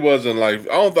goatee wasn't like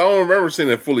I don't remember seeing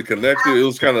it fully connected. It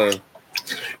was kind of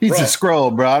he's a scroll,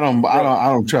 bro. I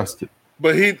don't trust it.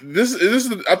 But this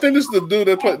is I think this is the dude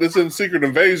that's in Secret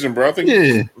Invasion, bro. I think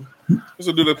this is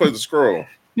the dude that plays the Skrull.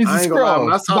 He's a scroll.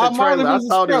 When I saw the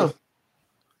trailer,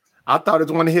 I thought it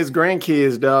was one of his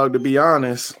grandkids, dog, to be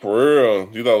honest. For real?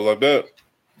 You thought it was like that?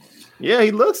 Yeah,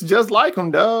 he looks just like him,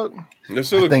 dog. This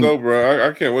still looks dope, bro.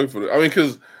 I can't wait for it. I mean,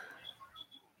 because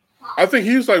I think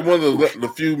he's like one of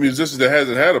the few musicians that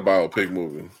hasn't had a biopic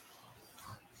movie.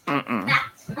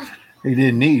 He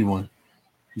didn't need one.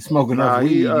 He's smoking enough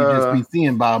weed. You just be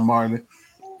seeing Bob Marley.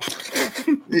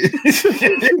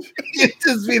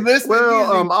 Just be listening.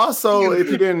 Well, also, if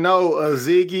you didn't know,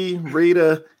 Ziggy,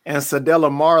 Rita, and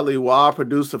Sadella Marley will all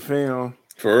produce a film.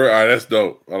 For real? That's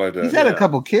dope. I like that. He's had a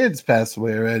couple kids pass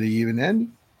away already, even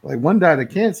then. Like one died of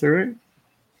cancer, right?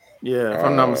 Yeah, if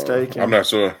I'm not mistaken. I'm not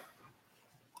sure.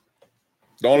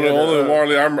 The only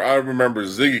Marley I remember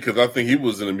is Ziggy, because I think he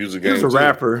was in the music game. He was a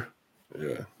rapper.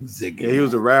 Yeah, Ziggy. Yeah, he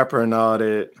was a rapper and all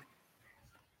that.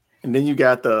 And then you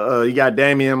got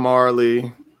Damian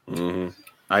Marley. Mm-hmm.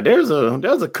 There's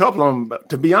a couple of them. But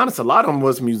to be honest, a lot of them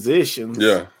was musicians.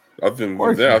 Yeah, I think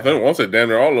once say damn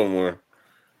near all of them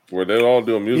were they all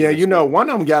doing music. Yeah, you know, one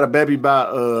of them got a baby by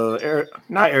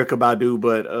not Erykah Badu,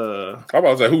 but how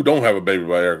about say who don't have a baby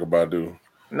by Erykah Badu?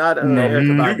 Not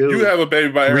Erykah Badu. You have a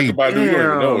baby by Erykah Badu. You don't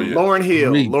even know yet.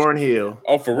 Lauryn Hill.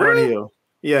 Oh, for real? Lauryn Hill.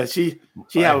 Yeah, she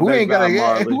have a baby by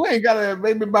Marley. Who ain't got a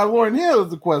baby by Lauryn Hill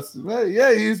is the question. Yeah,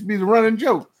 it used to be the running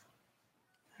joke.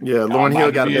 Yeah, Lauryn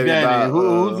Hill got a baby by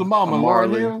who's the mama?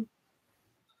 Lauryn Hill?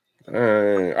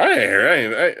 I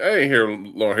ain't hear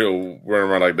Lauryn Hill running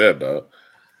around like that, dog.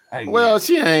 Well,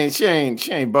 she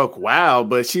ain't buck wild,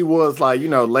 but she was like,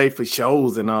 late for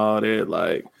shows and all that,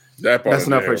 like that part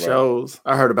messing up her shows.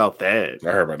 I heard about that.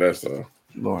 I heard about that stuff.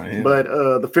 But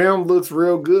the film looks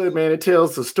real good, man. It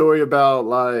tells the story about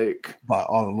like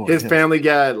his family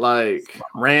got like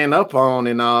ran up on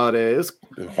and all that.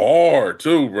 It's hard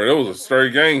too, bro. It was a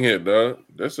straight gang hit, dog.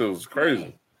 That shit was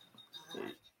crazy.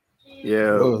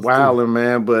 Yeah, wilding,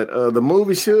 man. But the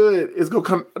movie it's gonna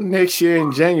come next year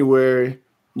in January.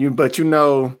 But you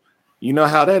know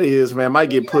how that is, man. Might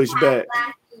get pushed back.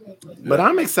 But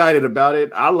I'm excited about it.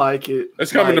 I like it.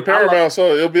 It's coming to Paramount,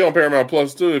 so it'll be on Paramount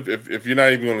Plus too. If you're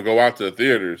not even going to go out to the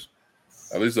theaters,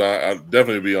 at least I'll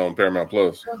definitely be on Paramount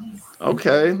Plus.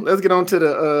 Okay, let's get on to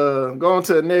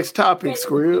the next topic,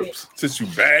 Scribs. Since you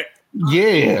back,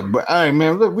 yeah. But all right,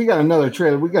 man. Look, we got another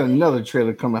trailer. We got another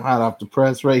trailer coming hot off the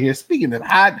press right here. Speaking of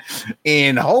hot,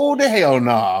 and hold the hell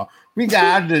no, we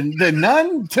got the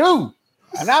Nun 2.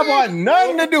 And I want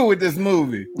nothing to do with this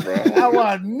movie. I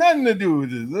want nothing to do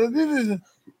with this.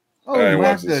 I ain't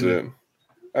watching this shit.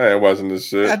 I ain't watching this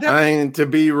shit. I ain't, to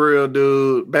be real,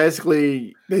 dude.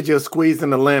 Basically, they just squeezing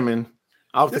the lemon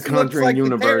off the Conjuring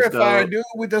universe, the Terrifier dude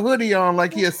with the hoodie on,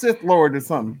 like he a Sith Lord or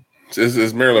something.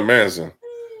 It's Marilyn Manson.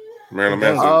 Marilyn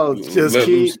Manson. Oh, just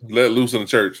let loose in the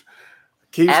church.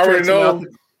 I already know.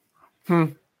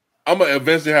 I'm gonna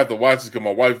eventually have to watch this because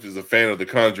my wife is a fan of the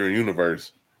Conjuring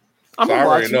universe. So I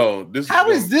already know this. How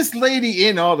is this lady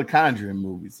in all the Conjuring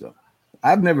movies? Though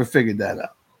I've never figured that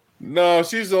out. No,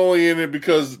 she's only in it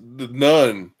because the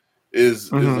nun is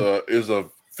a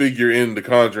figure in the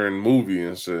Conjuring movie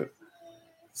and shit.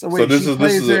 So wait, she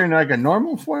plays her in like a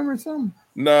normal form or something?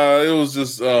 No, it was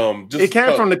just it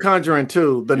came from the Conjuring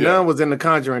 2. The nun was in the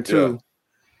Conjuring 2. Yeah.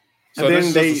 So and this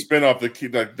is a spin-off the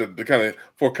kind of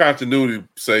for continuity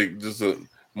sake, just a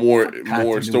more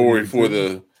story for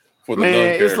the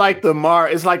man, it's like the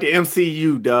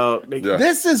MCU, dog. Yeah.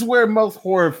 This is where most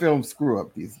horror films screw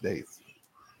up these days.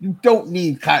 You don't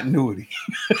need continuity.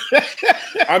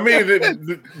 I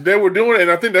mean, they were doing it,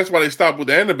 and I think that's why they stopped with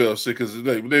the Annabelle shit, because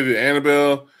they did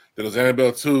Annabelle, there was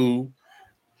Annabelle 2.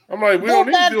 I'm like, we don't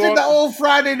need to do the old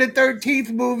Friday the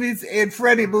 13th movies and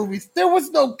Freddy movies. There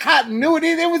was no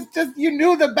continuity. There was just, you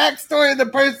knew the backstory of the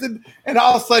person, and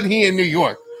all of a sudden he in New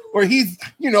York, or he's,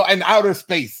 in outer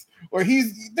space. Or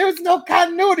there's no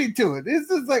continuity to it. It's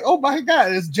just like, oh my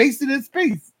God, it's Jason in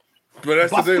space. But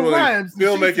that's the thing. Like,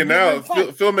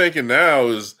 filmmaking now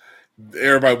is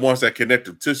everybody wants that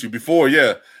connective tissue. Before,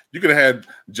 yeah, you could have had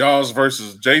Jaws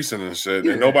versus Jason and shit,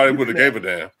 and nobody would have gave a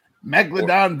damn.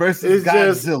 Megalodon versus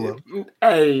Godzilla.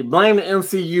 Hey, blame the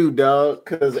MCU, dog,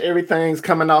 because everything's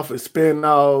coming off a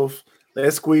spin-off.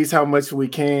 Let's squeeze how much we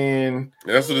can.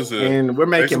 That's what this is. And we're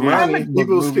making money.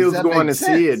 People still going to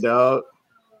see it, dog.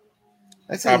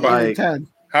 That's how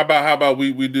about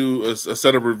we do a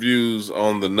set of reviews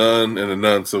on The Nun and The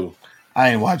Nun 2? I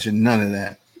ain't watching none of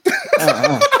that.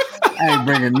 I ain't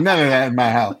bringing none of that in my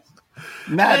house.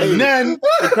 Not none.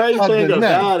 The crazy thing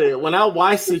about it, when I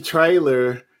watched the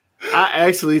trailer, I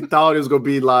actually thought it was gonna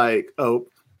be like,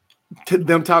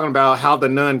 them talking about how the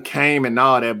nun came and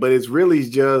all that, but it's really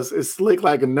just it's slick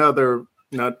like another.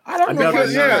 I don't know.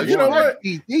 Yeah, you know what?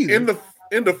 In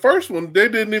the first one, they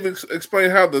didn't even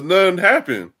explain how the nun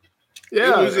happened.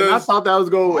 Yeah, I thought that was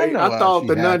going. I thought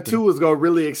the Nun 2 was going to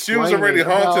really explain. She was already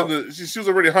haunting she was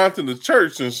already haunting the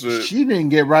church and shit. She didn't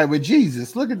get right with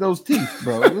Jesus. Look at those teeth,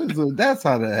 bro. That's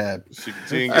how that happened. She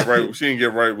didn't get right. She didn't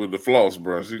get right with the floss,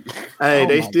 bro.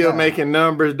 They still making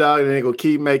numbers, dog. And they gonna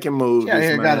keep making moves.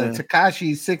 Yeah, got a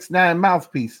Tekashi 6ix9ine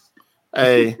mouthpiece.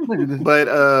 Hey,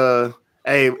 but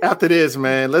hey, after this,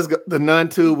 man, let's go. The Nun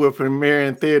 2 will premiere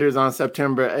in theaters on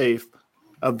September 8th.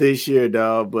 Of this year,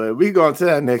 dog, but we going to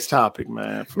that next topic,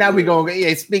 man. Now we going.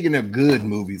 Yeah, speaking of good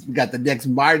movies, we got the next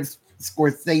Martin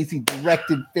Scorsese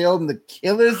directed film, The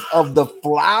Killers of the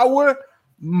Flower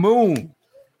Moon.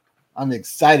 I'm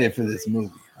excited for this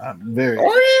movie. I'm very.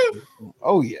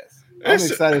 Oh yes, I'm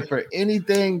excited for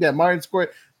anything that Martin Scorsese.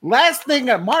 Last thing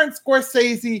that Martin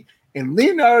Scorsese and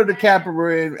Leonardo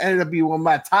DiCaprio ended up being one of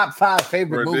my top 5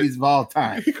 favorite movies of all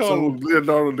time. He called him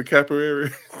Leonardo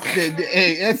DiCaprio.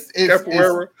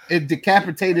 It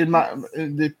decapitated.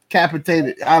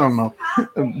 I don't know.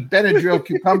 Benadryl,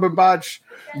 Cumberbatch,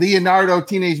 Leonardo,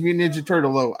 Teenage Mutant Ninja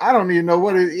Turtle. I don't even know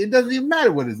what it doesn't even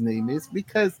matter what his name is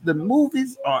because the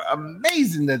movies are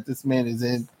amazing that this man is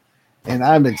in, and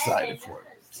I'm excited for it.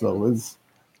 So it's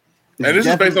and this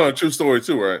is based on a true story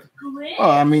too, right? Oh,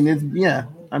 I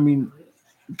mean,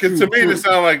 because to me, it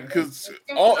sounds like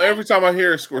every time I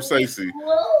hear Scorsese,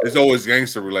 it's always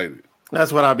gangster related.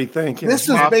 That's what I be thinking. This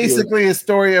is basically a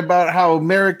story about how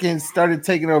Americans started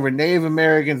taking over Native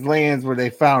Americans' lands where they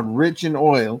found rich in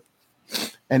oil,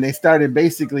 and they started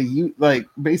basically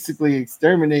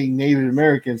exterminating Native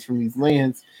Americans from these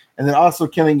lands, and then also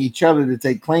killing each other to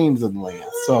take claims of the land.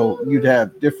 So you'd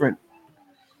have different.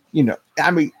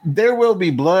 I mean, There Will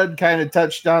Be Blood kind of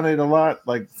touched on it a lot.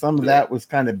 Like some of that was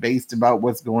kind of based about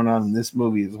what's going on in this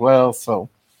movie as well. So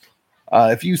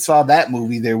if you saw that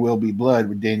movie, There Will Be Blood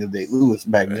with Daniel Day-Lewis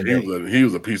back in the day. He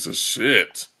was a piece of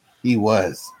shit. He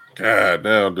was. God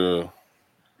damn, dude.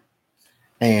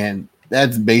 And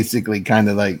that's basically kind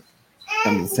of like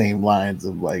on the same lines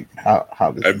of like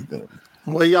how this is going to be.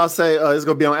 What y'all say? It's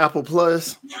going to be on Apple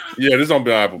Plus? Yeah, this going to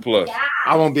be on Apple Plus.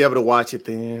 I won't be able to watch it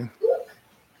then.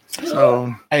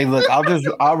 So hey, look,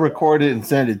 I'll record it and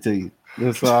send it to you.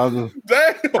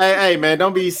 Hey, man,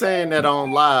 don't be saying that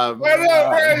on live.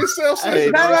 It's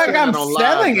not like I'm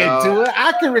selling it to it.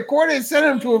 I can record it and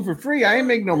send it to him for free. I ain't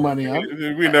make no money on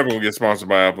it. We never gonna get sponsored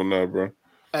by Apple now, bro.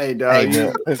 Hey, dog. Hey,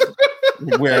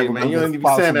 man, you don't even be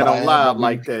saying that on live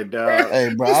like that, dog.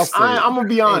 Hey, bro, I'm gonna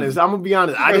be honest.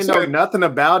 I didn't know nothing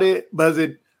about it, but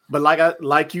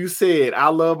like you said, I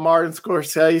love Martin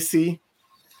Scorsese.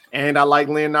 And I like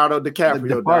Leonardo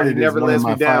DiCaprio. He never lets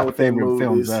me down with their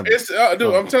movies.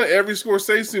 Dude, I'm telling you, every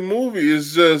Scorsese movie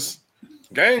is just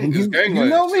gang. You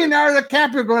know Leonardo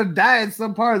DiCaprio going to die in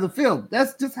some part of the film.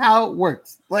 That's just how it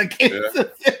works. Like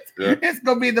it's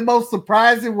going to be the most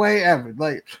surprising way ever.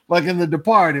 Like in The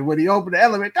Departed, when he opened the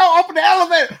elevator. Don't open the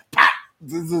elevator. Pop!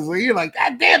 You're like,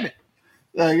 God damn it!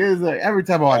 Like it's like every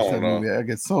time I watch that movie, I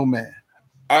get so mad.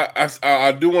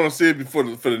 I do want to see it for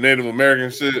the Native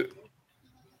American shit.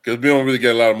 Because we don't really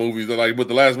get a lot of movies. Like, but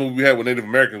the last movie we had with Native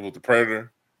Americans was The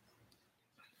Predator.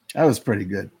 That was pretty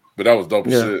good. But that was dope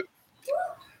as shit.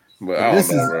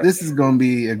 But this is going to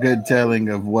be a good telling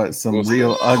of what some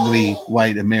real ugly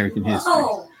white American history.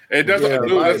 That's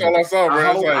all I saw,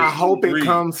 bro. I hope it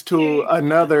comes to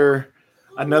another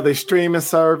streaming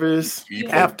service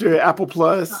after Apple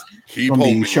Plus. It's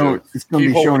going to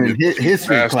be shown in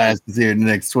history classes here in the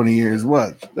next 20 years.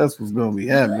 What? That's what's going to be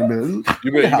happening.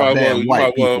 You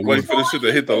might well wait for this shit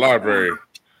to hit the library.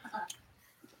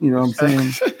 You know what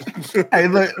I'm saying? Hey,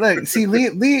 look. See,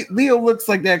 Leo looks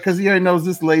like that because he already knows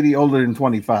this lady older than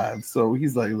 25. So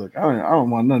he's like, look, I don't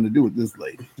want nothing to do with this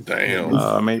lady. Damn.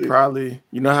 I mean, probably.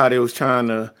 You know how they was trying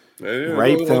to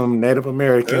raped them Native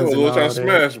Americans. Yeah, a little trying to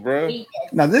smash, bro.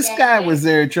 Now this guy was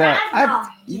there trying.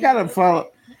 You gotta follow.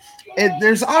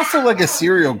 There's also like a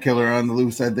serial killer on the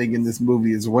loose, I think, in this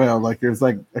movie as well. Like there's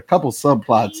like a couple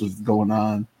subplots that's going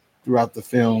on throughout the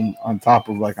film on top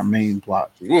of like a main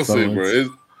plot. We'll see, bro.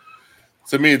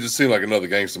 To me, it just seemed like another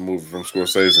gangster movie from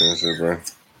Scorsese and shit, bro.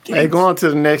 Hey, go on to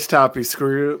the next topic,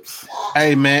 Scribs.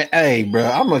 Hey, man. Hey, bro.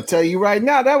 I'm gonna tell you right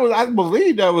now. I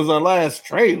believe that was our last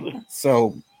trailer.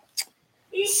 So,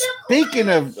 speaking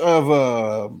of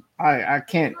I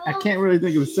can't really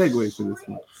think of a segue for this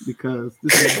one because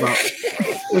this is about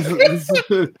this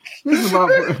is about.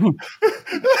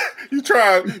 You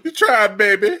tried,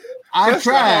 baby. I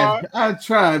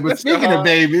tried. But speaking of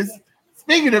babies,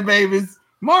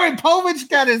 Maury Povich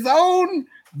got his own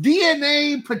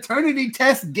DNA paternity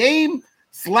test game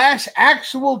 /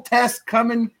 actual test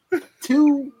coming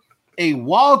to a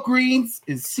Walgreens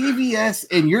and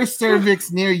CVS in your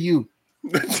cervix near you.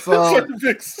 So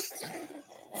this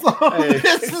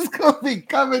is going to be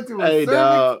coming to a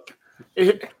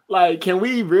cervix. Like, can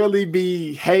we really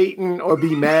be hating or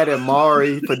be mad at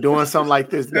Maury for doing something like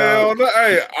this? Hell no.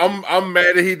 Hey, I'm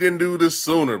mad that he didn't do this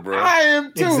sooner, bro. I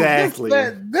am too. Exactly.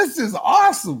 This is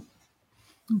awesome.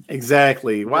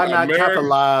 Exactly. Why not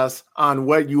capitalize on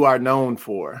what you are known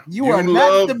for? You are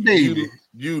not the baby.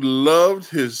 You loved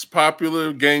his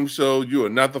popular game show. You are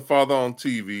not the father on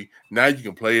TV. Now you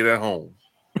can play it at home.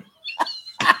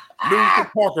 The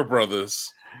Parker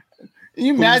Brothers.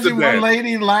 You imagine one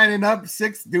lady lining up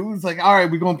 6 dudes like, all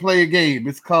right, we're going to play a game.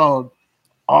 It's called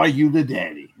Are You the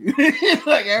Daddy?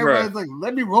 Like everybody's like,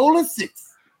 let me roll a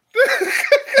 6.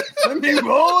 Let me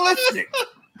roll a 6.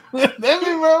 Let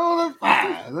me roll a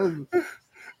 5.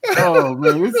 Oh,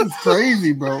 man, this is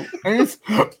crazy, bro.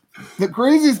 The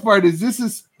craziest part is this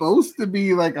is supposed to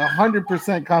be like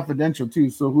 100% confidential, too.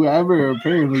 So whoever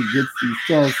apparently gets these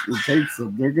tests and takes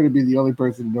them, they're going to be the only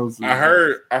person who knows. I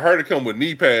heard it come with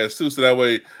knee pads, too, so that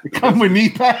way with knee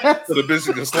pads? So the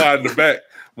bitch can slide in the back.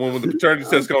 When the paternity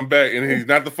test come back and he's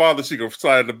not the father, she can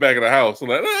slide in the back of the house. I'm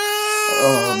like,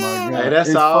 oh, my God. Hey,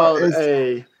 that's all.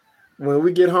 Hey. When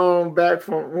we get home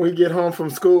from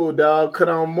school, dog, cut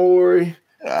on Maury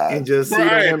and just see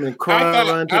him and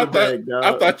run to the back, dog.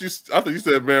 I thought you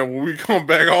said, man, when we come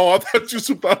back home, I thought you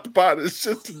super out the pot this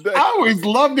shit today. I always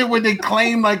loved it when they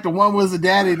claim like the one was the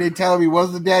daddy. They tell me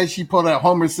was the daddy. She pulled out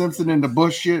Homer Simpson in the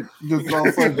bush shit, just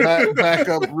also back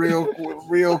up real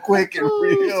quick and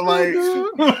real like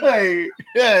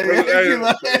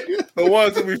the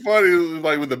ones that be funny is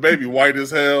like with the baby white as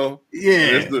hell.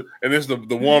 Yeah, and it's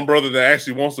the one brother that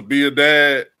actually wants to be a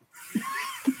dad.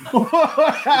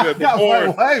 I got my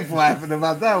wife laughing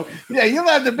about that one. Yeah, you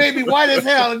let the baby white as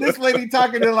hell, and this lady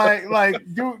talking to like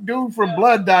dude from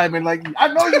Blood Diamond. Like, I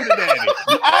know you the daddy.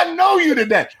 I know you the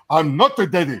daddy. I'm not the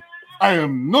daddy. I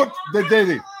am not the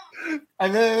daddy.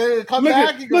 And then come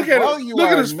back. Look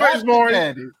at his face,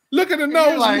 Maury. Look at the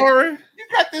nose, Maury. You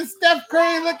got this Steph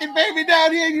Curry looking baby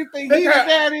down here. You think he's the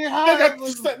daddy?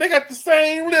 They got the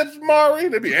same lips, Maury.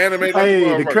 They be animated.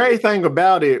 Hey, the crazy thing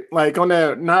about it, like on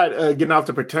that, not getting off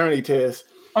the paternity test,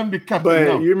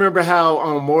 but you remember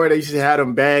how Maury they used to have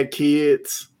them bad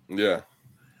kids? Yeah.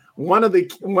 One of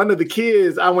the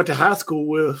kids I went to high school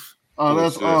with. Oh,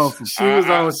 that's awesome. She was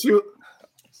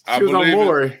on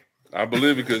Maury. I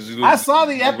believe it because I saw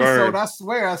the episode. I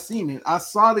swear I seen it. I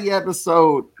saw the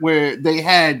episode where they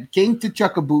had King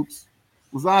T'Chaka Boots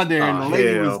was on there, and the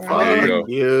lady was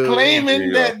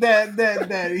claiming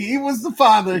that he was the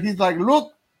father. He's like,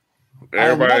 look,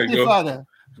 everybody I'm not the father.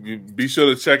 Be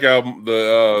sure to check out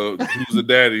the Who's the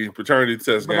Daddy paternity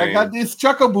test game. I got these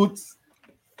Chaka Boots.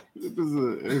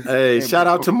 Shout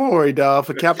out to Maury, dog,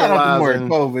 for capitalizing. Shout out to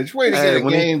Maury Povich. Wait a second,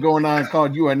 game going on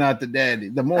called "You Are Not the Daddy."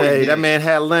 The Maury that man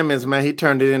had lemons, man. He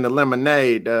turned it into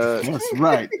lemonade. That's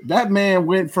right. That man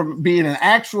went from being an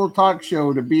actual talk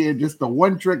show to being just a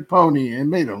one-trick pony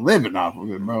and made a living off of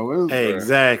it, bro.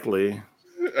 Exactly.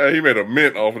 He made a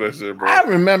mint off of that shit, bro. I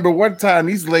remember one time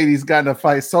these ladies got in a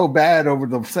fight so bad over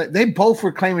them. They both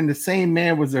were claiming the same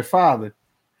man was their father,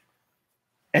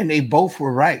 and they both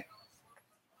were right.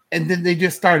 And then they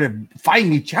just started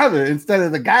fighting each other instead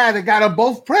of the guy that got them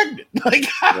both pregnant.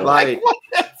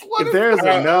 If there's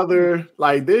another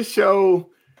like this show,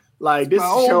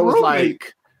 was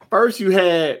like first you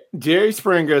had Jerry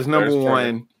Springer as number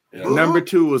one, number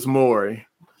 2 was Maury.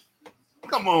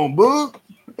 Come on, boo.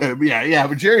 Yeah,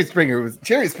 but Jerry Springer was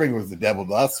the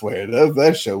devil. I swear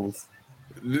that show was.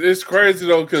 It's crazy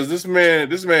though because this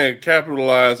man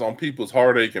capitalized on people's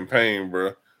heartache and pain,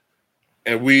 bro.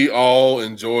 And we all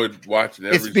enjoyed watching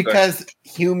every It's because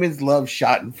humans love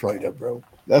Schadenfreude, bro.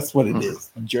 That's what it is.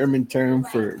 German term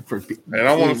for and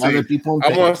I want to see.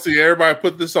 I want to see everybody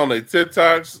put this on their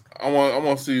TikToks. I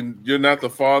want to see "You're Not the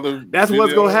Father." That's video.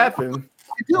 what's gonna happen.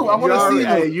 I want to see.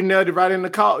 Hey, you nailed it right in the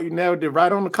call. You nailed it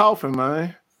right on the coffin,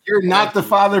 man. You're not the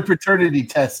father paternity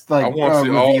test. Like, I want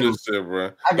to see all this shit,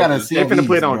 bro. I gotta see. They're gonna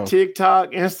put it on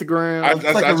TikTok, Instagram. It's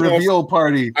like a reveal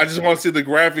party. I just want to see the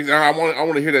graphics. I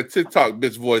want to hear that TikTok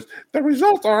bitch voice. The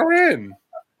results are in.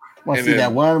 I want to see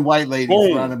that one white lady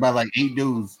surrounded by like 8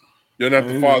 dudes. You're not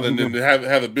the father, and then have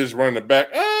the bitch run the back.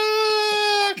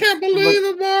 I can't believe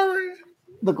it, Maury.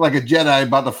 Look like a Jedi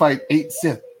about to fight 8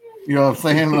 Sith. You know what I'm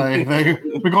saying? Like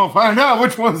we're gonna find out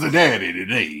which one's the daddy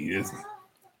today. It's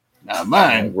not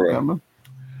mine, bro.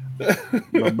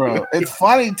 But bro, it's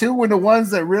funny too when the ones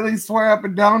that really swear up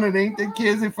and down it ain't their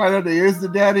kids. They find out they is the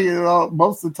daddy, and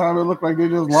most of the time it look like they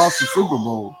just lost the Super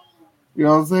Bowl. You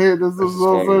know what I'm saying? This is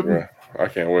so funny. I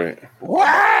can't wait.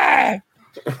 Why?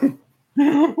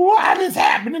 Why this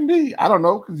happened to me? I don't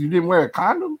know, because you didn't wear a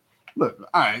condom. Look,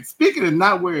 all right. Speaking of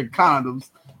not wearing condoms,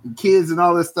 and kids and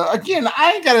all this stuff. Again,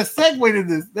 I ain't got a segue to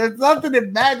this. There's nothing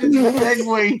that matches the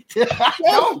segue.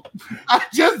 I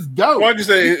just don't. Why'd you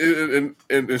say?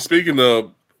 And speaking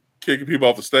of kicking people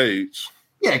off the stage.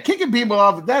 Yeah, kicking people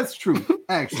off. That's true.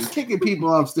 Actually, kicking people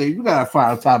off stage. We got to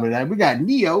find on top of that. We got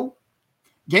Neo.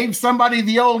 Gave somebody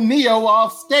the old Neo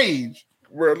off stage.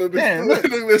 Bro, look,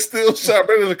 this still shot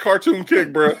better than a cartoon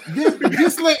kick, bro. Is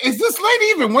this lady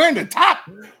even wearing the top?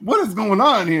 What is going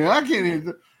on here? I can't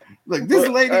even. Look, this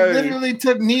lady literally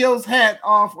took Neo's hat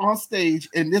off on stage,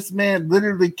 and this man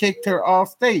literally kicked her off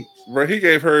stage. Bro, he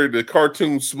gave her the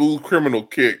cartoon smooth criminal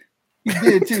kick. He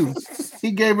did too.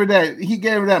 He gave her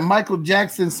that Michael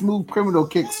Jackson smooth criminal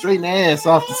kick straight in the ass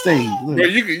off the stage. Look. Bro,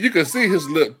 you can see his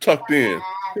lip tucked in.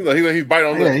 He's biting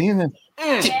on lip.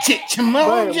 But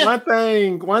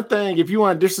one thing, if you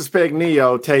want to disrespect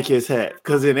Neo, take his hat.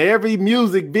 Because in every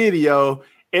music video,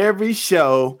 every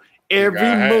show,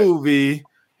 every movie,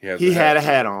 he had a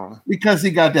hat on. Because he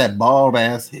got that bald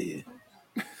ass head.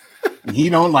 He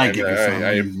don't like it.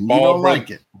 He don't like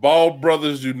it. Bald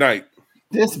brothers unite.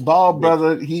 This bald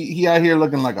brother, he out here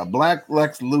looking like a black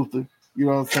Lex Luthor. You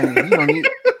know what I'm saying?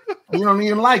 He don't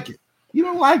even like it. You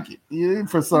don't like it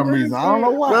for some reason. I don't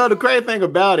know why. Well, the great thing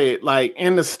about it, like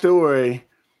in the story,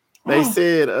 they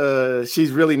said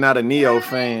she's really not a Neo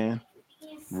fan.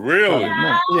 Really?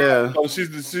 Yeah. Oh, she's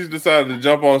decided to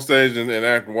jump on stage and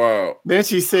act wild. Then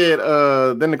she said,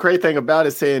 then the great thing about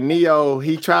it said Neo,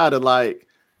 he tried to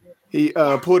he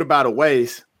pulled about a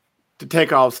waist to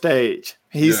take off stage.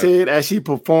 He said as she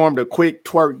performed a quick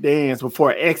twerk dance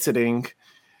before exiting,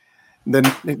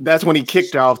 then that's when he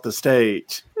kicked her off the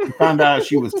stage. He found out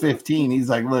she was 15. He's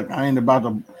like, "Look, I ain't about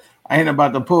to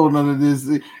pull none of this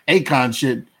Akon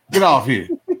shit. Get off here."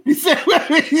 He said,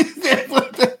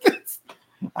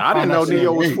 I didn't know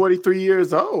Neo was 43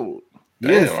 years old.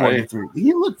 He is 43.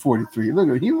 He looked 43.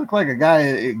 Look, he looked like a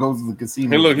guy that goes to the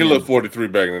casino. He looked 43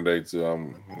 back in the day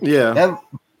too.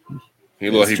 He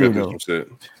been through some shit.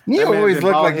 Neo always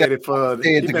looked like that.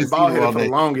 He's been bald headed for the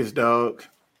longest, dog.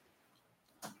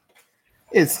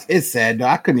 It's sad though.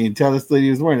 I couldn't even tell this lady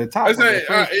was wearing a top. I say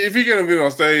if you get him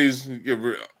on stage,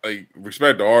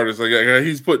 respect the artist. Like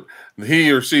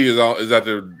he or she is out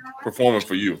there performing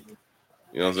for you.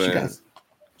 You know what I'm saying?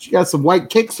 She got some white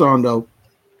kicks on though.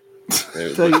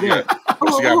 Yeah, tell you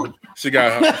that. She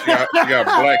got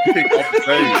black kick off the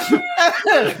stage.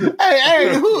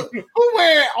 Hey, who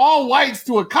wear all whites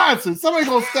to a concert? Somebody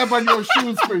gonna step on your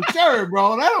shoes for sure,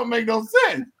 bro. That don't make no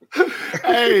sense.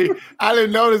 Hey, I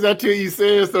didn't notice that till you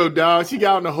said so, dog. She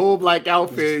got on the whole black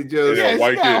outfit, just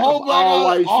white kick.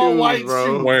 All white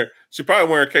shoes. She probably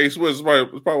wearing K-Swiss. That's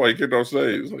probably why you kicked on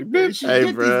stage. Like, bitch, hey,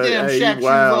 bro, you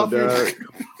wild, dog.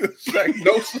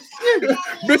 Shaqnosis.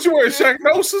 Bitch, you wearing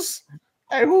Shaqnosis?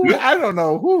 Hey, I don't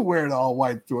know who wearing all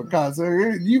white to a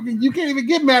concert. You can't even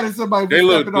get mad at somebody. They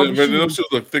look, those shoes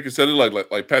look thick and set. They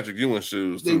look like Patrick Ewing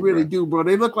shoes. They really do, bro.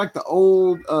 They look like the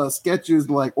old Skechers,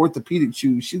 like orthopedic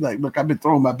shoes. She's like, look, I've been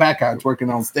throwing my back out working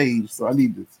on stage, so I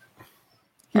need this.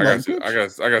 I got.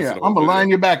 Yeah, I'm gonna line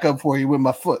your back up for you with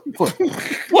my foot.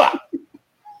 What?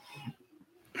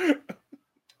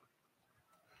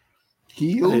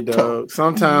 Hey, dog.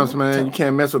 Sometimes, man, you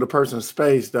can't mess with a person's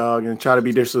space, dog, and try to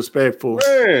be disrespectful.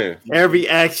 Man. Every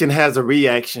action has a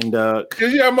reaction, dog.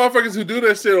 Cause you have motherfuckers who do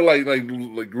that shit. Like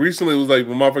recently, it was like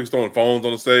when motherfuckers throwing phones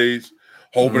on the stage,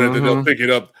 hoping that they'll pick it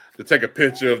up to take a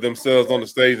picture of themselves on the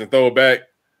stage and throw it back.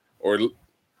 Or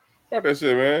fuck that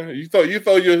shit, man. You throw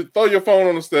your phone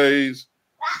on the stage,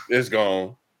 it's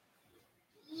gone.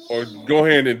 Or go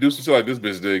ahead and do some shit like this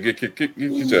bitch did. Get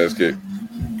your ass kicked.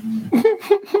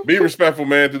 Be respectful,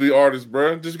 man, to the artists,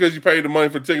 bro. Just because you paid the money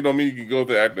for the ticket on me, you can go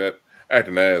there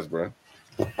acting ass, bro.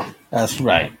 That's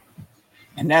right.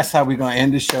 And that's how we're gonna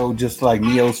end the show, just like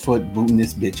Neo's foot booting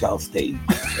this bitch off stage.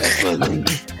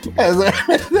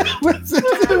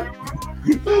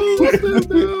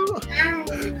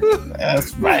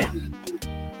 That's right.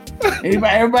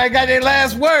 Everybody got their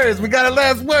last words. We got our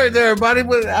last words, everybody.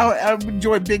 I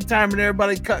enjoy big time and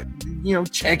everybody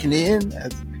checking in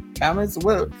as comments.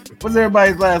 What's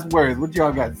everybody's last words? What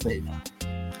y'all got to say now?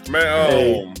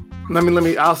 Man, let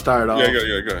me. I'll start off.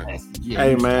 Yeah, go ahead.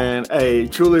 Hey, man. Hey,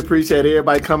 truly appreciate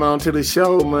everybody coming on to the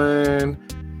show, man.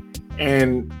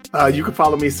 And you can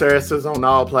follow me, Sarasas, on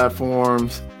all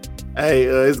platforms. Hey,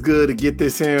 it's good to get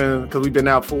this in because we've been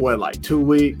out for 2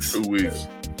 weeks? 2 weeks.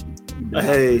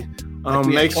 Hey,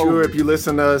 make sure if you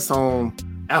listen to us on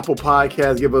Apple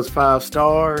Podcasts, give us 5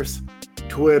 stars.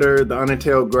 Twitter, The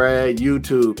Unintelligent Grad,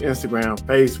 YouTube, Instagram,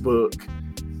 Facebook,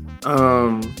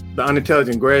 The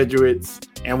Unintelligent Graduates,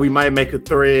 and we might make a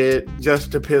thread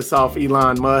just to piss off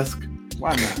Elon Musk.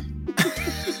 Why not?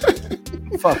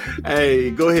 Fuck. Hey,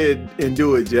 go ahead and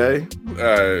do it, Jay. All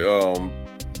right.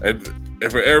 And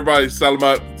for everybody,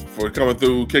 salamat for coming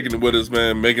through, kicking it with us,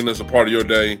 man, making us a part of your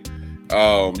day.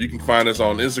 You can find us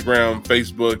on Instagram,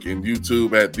 Facebook, and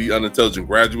YouTube at The Unintelligent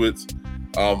Graduates.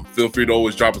 Feel free to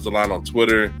always drop us a line on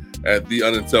Twitter at The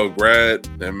Unintel Grad,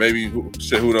 and maybe who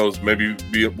knows, maybe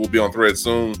we'll be on Thread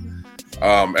soon.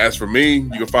 As for me,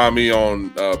 you can find me on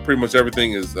pretty much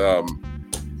everything is at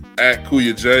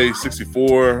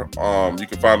KuyaJ64. You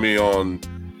can find me on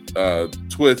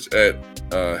Twitch at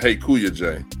Hey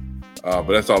KuyaJ. But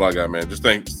that's all I got, man. Just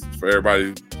thanks for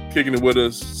everybody kicking it with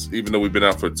us, even though we've been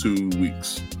out for 2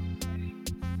 weeks.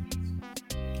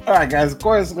 All right, guys. Of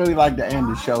course, we like to end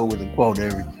the show with a quote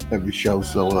every show.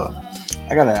 So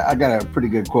I got a pretty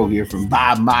good quote here from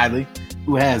Bob Marley,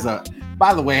 who has a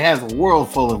world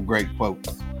full of great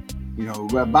quotes.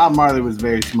 Bob Marley was a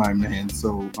very smart man.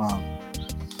 So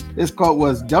this quote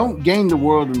was, "Don't gain the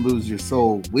world and lose your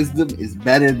soul. Wisdom is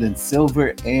better than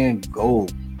silver and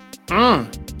gold."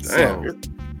 So,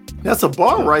 that's a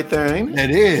bar right there, ain't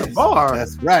it? It is. It's a bar.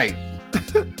 That's right.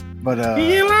 But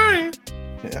he ain't lying.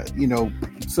 You can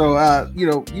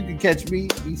catch me,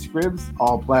 Scribs,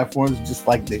 all platforms, just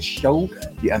like this show,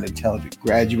 The Unintelligent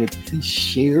Graduates. Please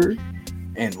share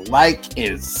and like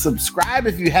and subscribe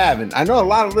if you haven't. I know a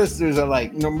lot of listeners are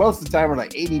most of the time are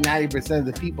 80-90% of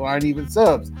the people aren't even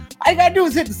subs. All you gotta do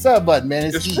is hit the sub button, man.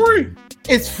 It's free.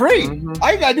 It's free. Mm-hmm.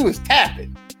 All you gotta do is tap it.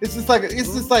 It's just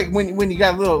like when you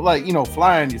got a little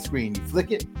flyer on your screen, you flick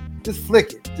it. Just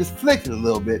flick it. Just flick it a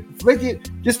little bit. Flick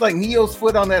it just like Neo's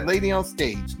foot on that lady on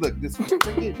stage. Look, just flick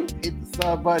it. Hit the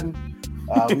sub button.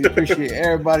 We appreciate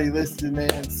everybody listening,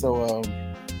 man. So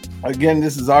again,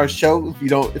 this is our show. If you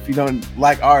don't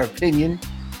like our opinion,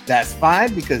 that's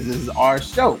fine because this is our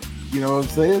show. You know what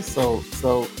I'm saying? So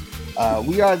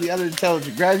we are the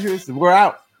Unintelligent Graduates, and we're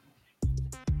out.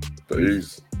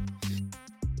 Peace.